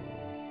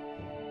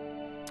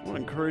 I want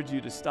to encourage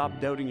you to stop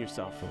doubting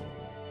yourself.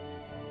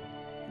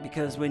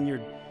 Because when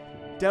you're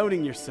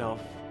doubting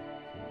yourself,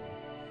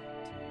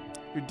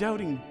 you're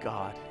doubting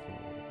God.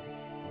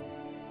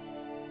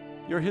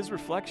 You're his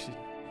reflection.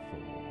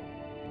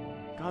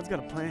 God's got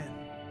a plan.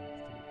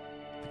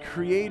 The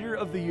creator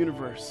of the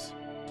universe,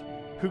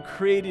 who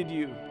created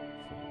you.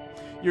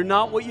 You're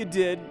not what you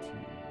did.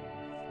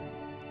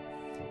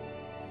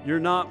 You're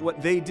not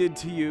what they did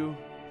to you.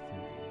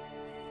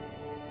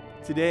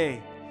 Today,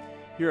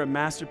 you're a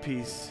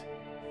masterpiece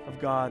of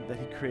God that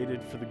he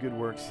created for the good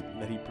works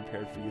that he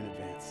prepared for you in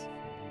advance.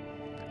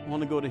 I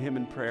want to go to him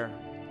in prayer.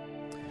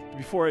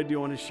 Before I do,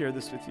 I want to share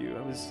this with you.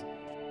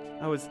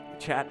 I was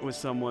chatting with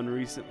someone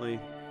recently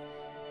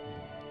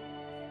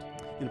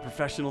in a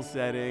professional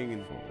setting,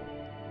 and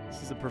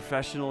this is a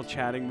professional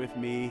chatting with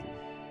me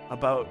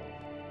about,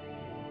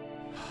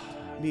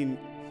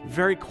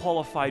 very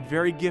qualified,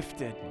 very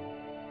gifted,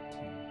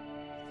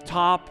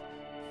 top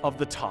of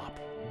the top,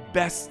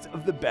 best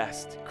of the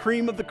best,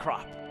 cream of the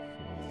crop.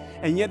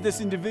 And yet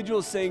this individual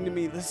is saying to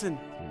me, listen,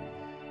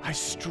 I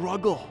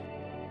struggle.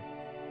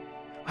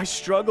 I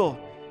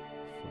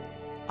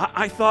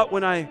thought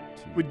when I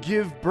would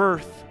give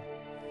birth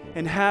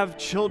and have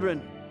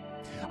children,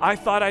 I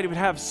thought I would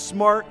have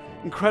smart,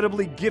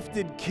 incredibly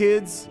gifted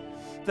kids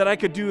that I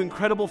could do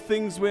incredible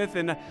things with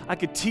and I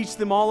could teach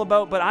them all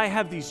about, but I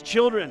have these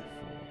children.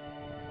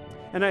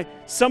 And I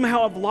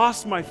somehow have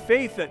lost my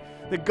faith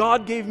that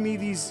God gave me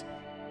these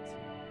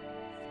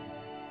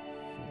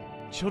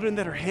children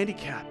that are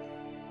handicapped,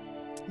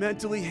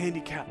 mentally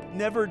handicapped,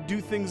 never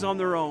do things on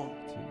their own,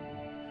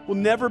 will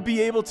never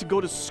be able to go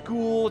to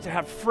school, to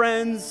have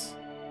friends.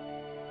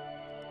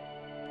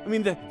 I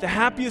mean, the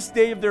happiest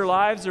day of their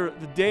lives are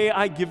the day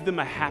I give them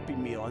a Happy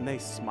Meal and they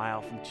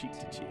smile from cheek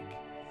to cheek.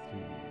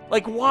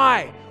 Like,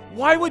 why?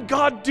 Why would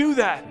God do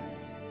that?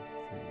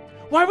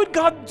 Why would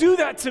God do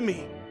that to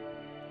me?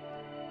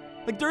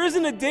 Like, there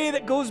isn't a day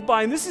that goes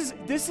by, and this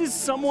is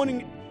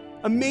someone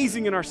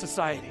amazing in our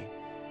society.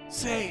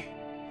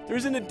 There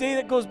isn't a day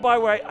that goes by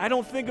where I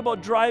don't think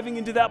about driving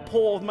into that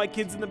pole with my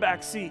kids in the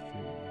back seat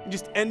and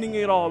just ending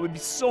it all. It would be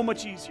so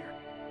much easier.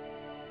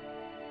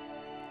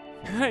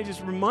 And I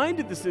just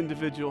reminded this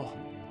individual,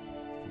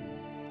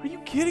 are you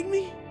kidding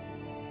me?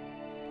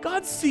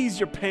 God sees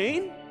your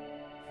pain.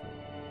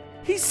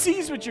 He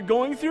sees what you're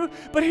going through.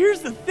 But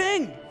here's the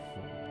thing.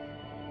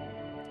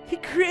 He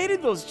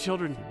created those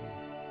children.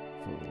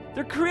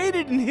 They're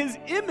created in His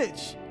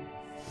image.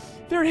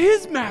 They're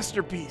His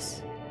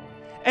masterpiece.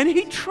 And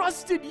He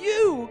trusted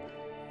you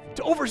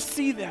to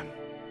oversee them,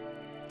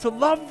 to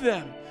love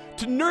them,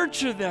 to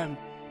nurture them.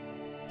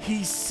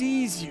 He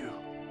sees you.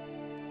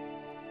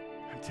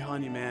 I'm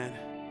telling you, man,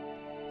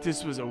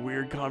 this was a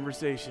weird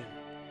conversation.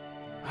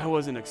 I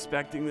wasn't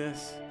expecting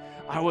this.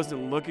 I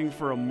wasn't looking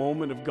for a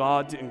moment of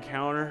God to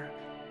encounter.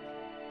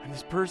 And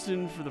this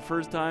person, for the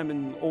first time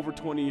in over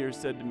 20 years,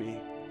 said to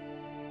me,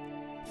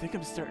 I think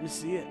I'm starting to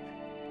see it.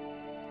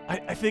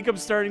 I think I'm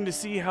starting to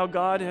see how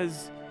God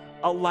has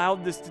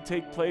allowed this to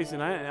take place,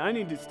 and I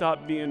need to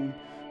stop being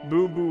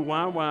boo-boo,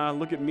 wah-wah,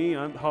 look at me,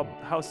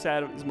 how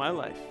sad is my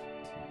life.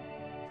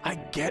 I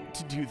get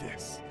to do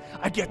this.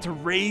 I get to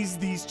raise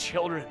these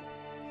children.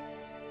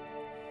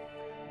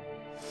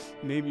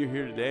 Maybe you're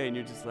here today and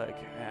you're just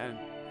like, man,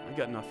 I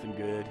got nothing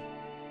good.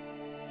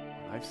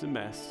 Life's a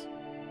mess.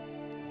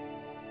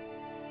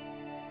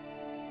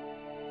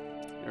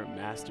 You're a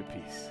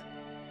masterpiece.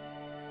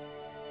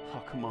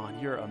 Oh, come on,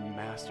 you're a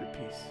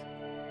masterpiece.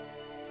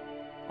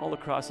 All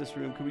across this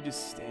room, could we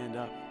just stand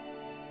up?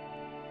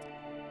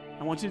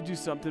 I want you to do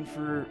something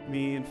for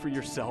me and for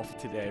yourself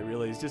today,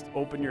 really, is just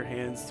open your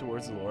hands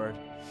towards the Lord.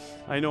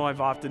 I know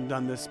I've often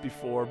done this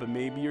before, but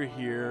maybe you're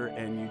here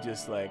and you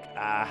just like,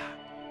 I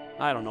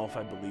don't know if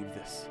I believe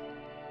this.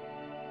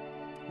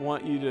 I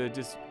want you to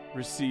just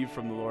receive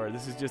from the Lord.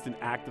 This is just an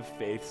act of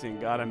faith, saying,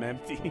 God, I'm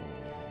empty.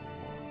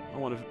 I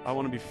want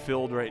to be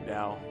filled right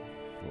now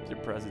with your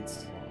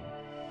presence.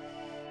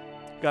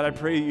 God, I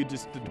pray you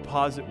just to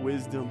deposit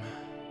wisdom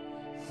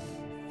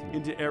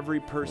into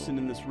every person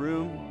in this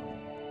room.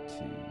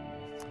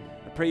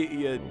 I pray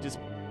you just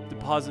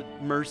deposit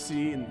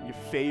mercy and your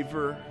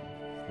favor.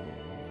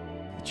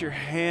 That your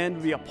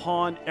hand be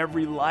upon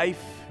every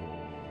life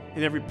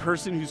and every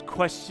person who's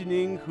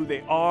questioning who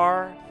they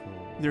are,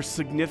 their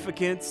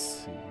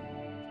significance,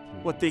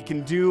 what they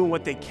can do and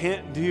what they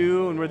can't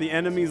do, and where the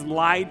enemy's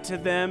lied to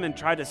them and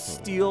tried to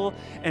steal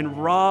and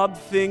rob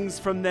things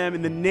from them.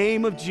 In the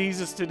name of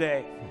Jesus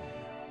today,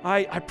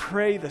 I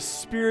pray the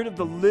Spirit of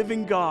the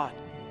living God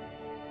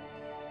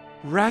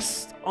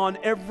rest on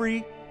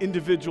every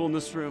individual in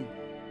this room.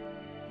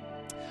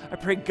 I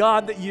pray,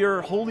 God, that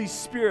your Holy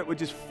Spirit would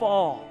just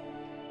fall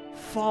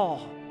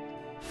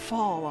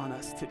on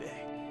us today.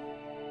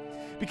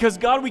 Because,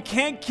 God, we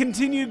can't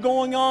continue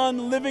going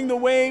on living the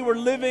way we're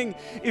living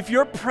if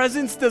your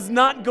presence does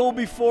not go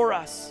before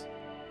us.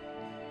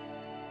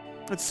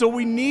 And so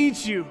we need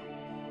you.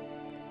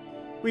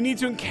 We need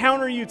to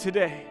encounter you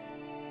today.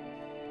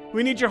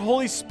 We need your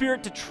Holy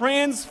Spirit to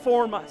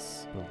transform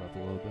us. Build up a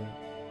little bit.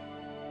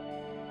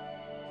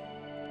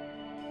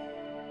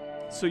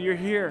 So you're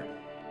here.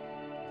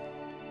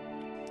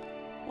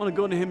 I want to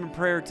go to him in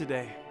prayer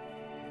today.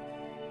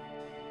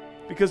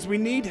 Because we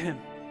need him.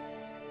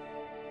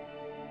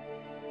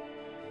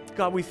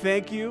 God, we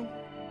thank you.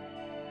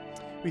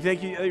 We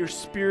thank you that your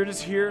Spirit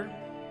is here.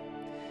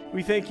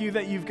 We thank you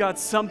that you've got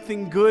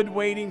something good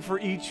waiting for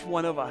each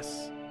one of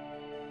us.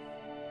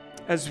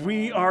 As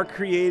we are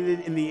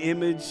created in the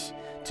image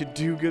to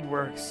do good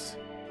works.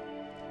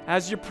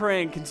 As you're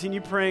praying,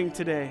 continue praying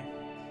today.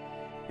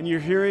 And you're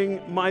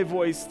hearing my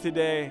voice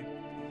today.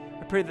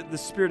 I pray that the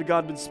Spirit of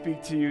God would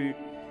speak to you.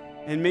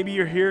 And maybe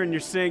you're here and you're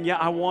saying, yeah,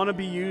 I want to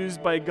be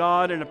used by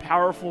God in a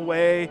powerful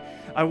way.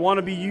 I want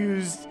to be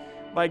used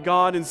by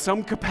God in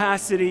some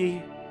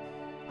capacity.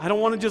 I don't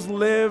want to just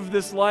live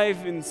this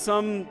life in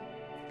some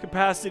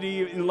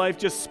capacity in life,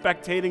 just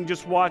spectating,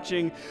 just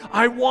watching.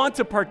 I want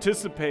to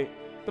participate,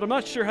 but I'm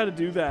not sure how to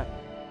do that.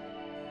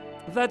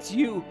 If that's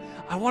you,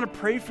 I want to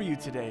pray for you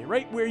today,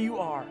 right where you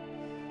are.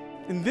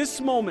 In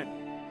this moment,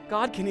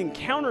 God can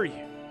encounter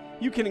you.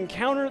 You can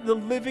encounter the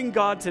living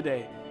God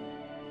today.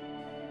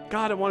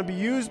 God, I want to be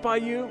used by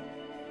you.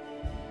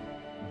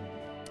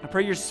 I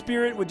pray your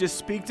Spirit would just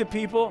speak to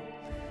people.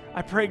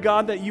 I pray,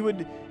 God, that you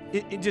would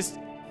just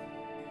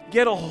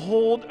get a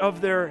hold of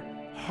their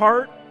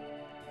heart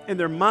and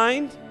their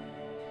mind,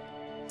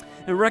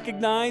 and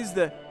recognize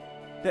that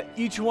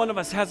each one of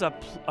us has a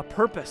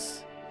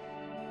purpose,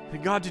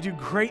 that God, to do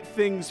great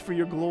things for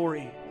your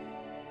glory.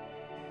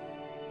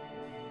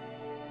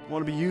 I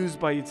want to be used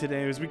by you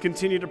today. As we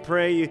continue to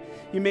pray,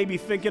 you may be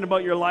thinking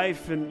about your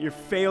life and your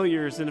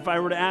failures, and if I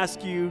were to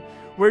ask you,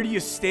 where do you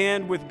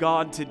stand with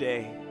God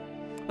today?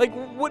 Like,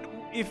 what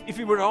if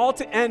it were all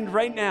to end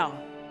right now,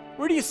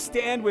 where do you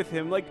stand with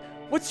him? Like,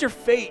 what's your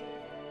fate?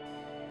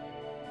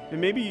 And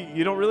maybe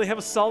you don't really have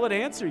a solid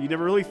answer. You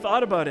never really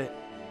thought about it.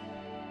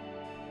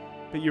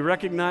 But you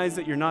recognize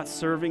that you're not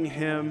serving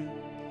him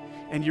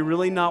and you're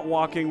really not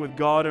walking with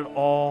God at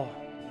all.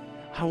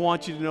 I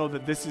want you to know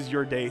that this is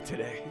your day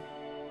today.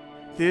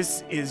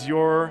 This is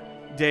your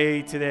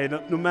day today.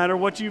 No matter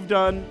what you've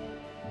done,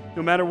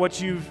 no matter what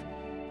your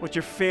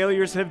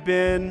failures have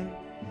been,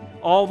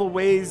 all the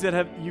ways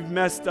that you've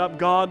messed up,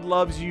 God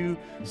loves you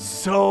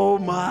so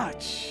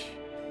much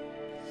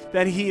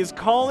that he is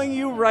calling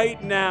you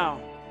right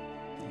now.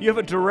 You have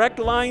a direct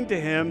line to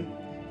him,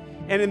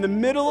 and in the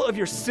middle of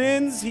your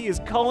sins, he is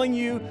calling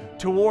you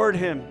toward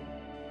him.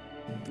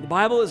 The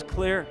Bible is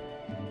clear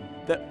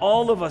that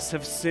all of us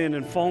have sinned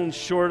and fallen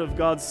short of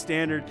God's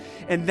standard,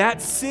 and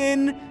that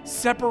sin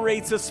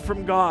separates us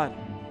from God.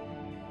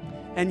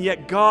 And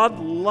yet God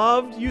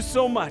loved you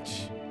so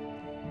much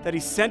that he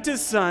sent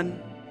his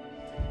son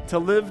to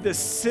live this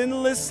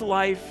sinless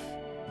life,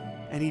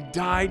 and he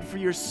died for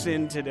your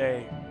sin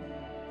today.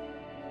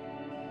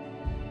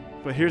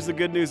 But here's the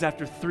good news.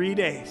 After 3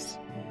 days,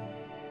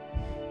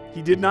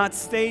 he did not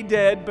stay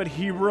dead, but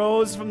he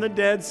rose from the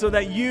dead so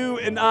that you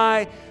and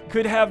I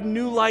could have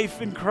new life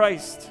in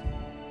Christ.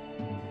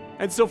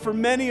 And so for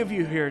many of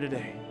you here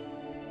today,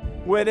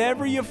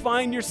 whatever you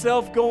find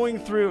yourself going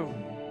through,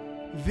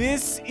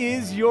 this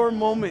is your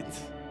moment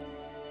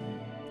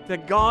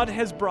that God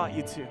has brought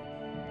you to.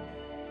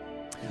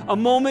 A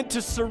moment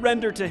to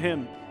surrender to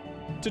him,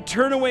 to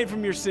turn away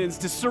from your sins,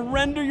 to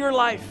surrender your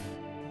life.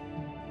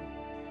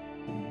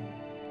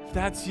 If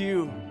that's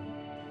you,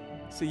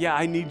 say, yeah,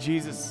 I need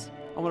Jesus.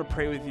 I want to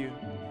pray with you.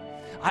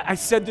 I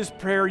said this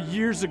prayer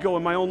years ago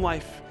in my own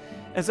life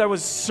as I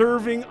was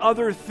serving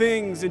other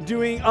things and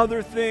doing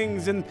other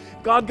things, and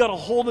God got a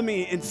hold of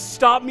me and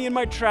stopped me in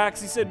my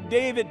tracks. He said,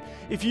 David,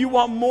 if you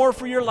want more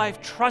for your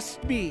life,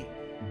 trust me.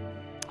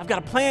 I've got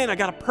a plan. I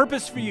got a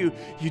purpose for you.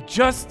 You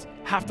just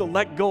have to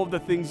let go of the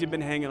things you've been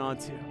hanging on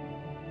to.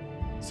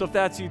 So if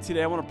that's you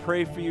today, I want to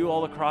pray for you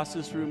all across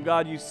this room.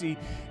 God, you see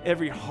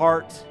every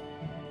heart,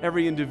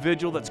 every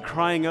individual that's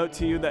crying out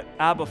to you that,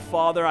 Abba,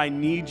 Father, I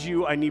need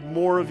you. I need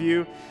more of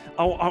you.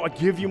 I'll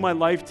give you my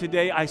life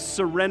today. I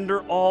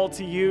surrender all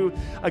to you.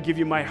 I give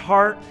you my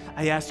heart.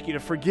 I ask you to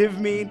forgive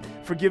me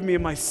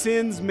of my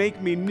sins.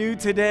 Make me new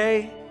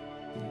today.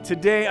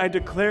 Today I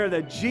declare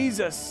that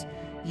Jesus,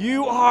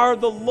 you are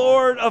the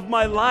Lord of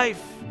my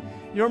life.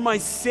 You're my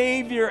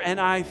Savior, and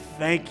I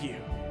thank you.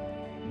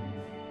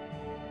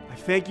 I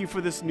thank you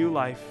for this new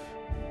life.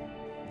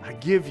 I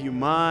give you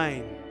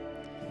mine.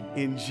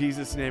 In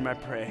Jesus' name I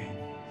pray.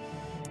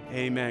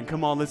 Amen.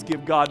 Come on, let's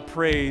give God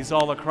praise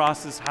all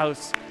across this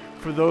house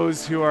for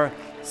those who are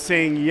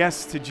saying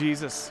yes to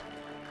Jesus.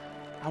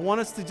 I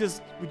want us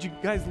to would you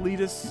guys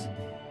lead us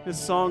this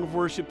song of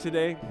worship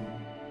today?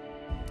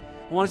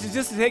 I want us to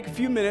just take a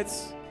few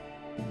minutes.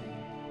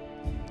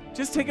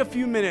 Just take a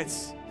few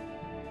minutes.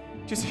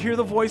 Just hear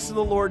the voice of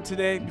the Lord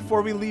today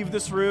before we leave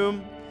this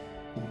room.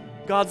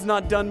 God's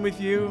not done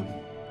with you.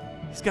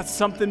 He's got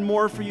something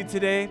more for you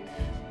today.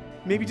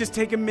 Maybe just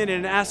take a minute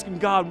and ask him,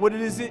 God, what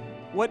is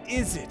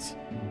it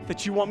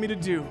that you want me to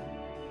do?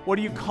 What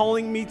are you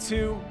calling me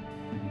to?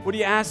 What are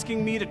you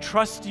asking me to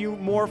trust you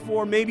more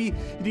for? Maybe you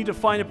need to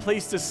find a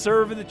place to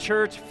serve in the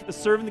church, to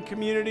serve in the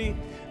community.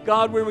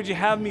 God, where would you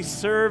have me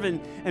serve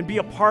and be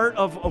a part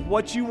of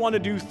what you want to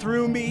do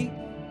through me?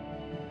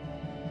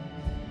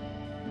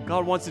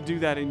 God wants to do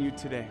that in you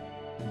today.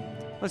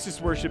 Let's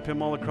just worship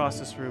him all across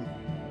this room.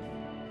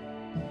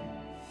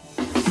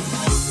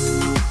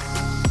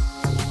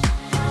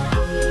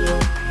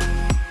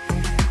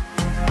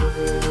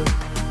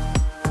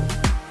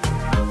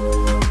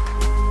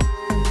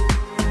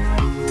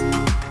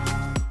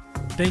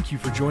 Thank you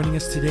for joining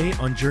us today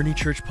on Journey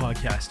Church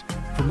Podcast.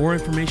 For more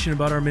information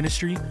about our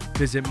ministry,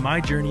 visit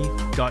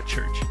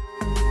myjourney.church.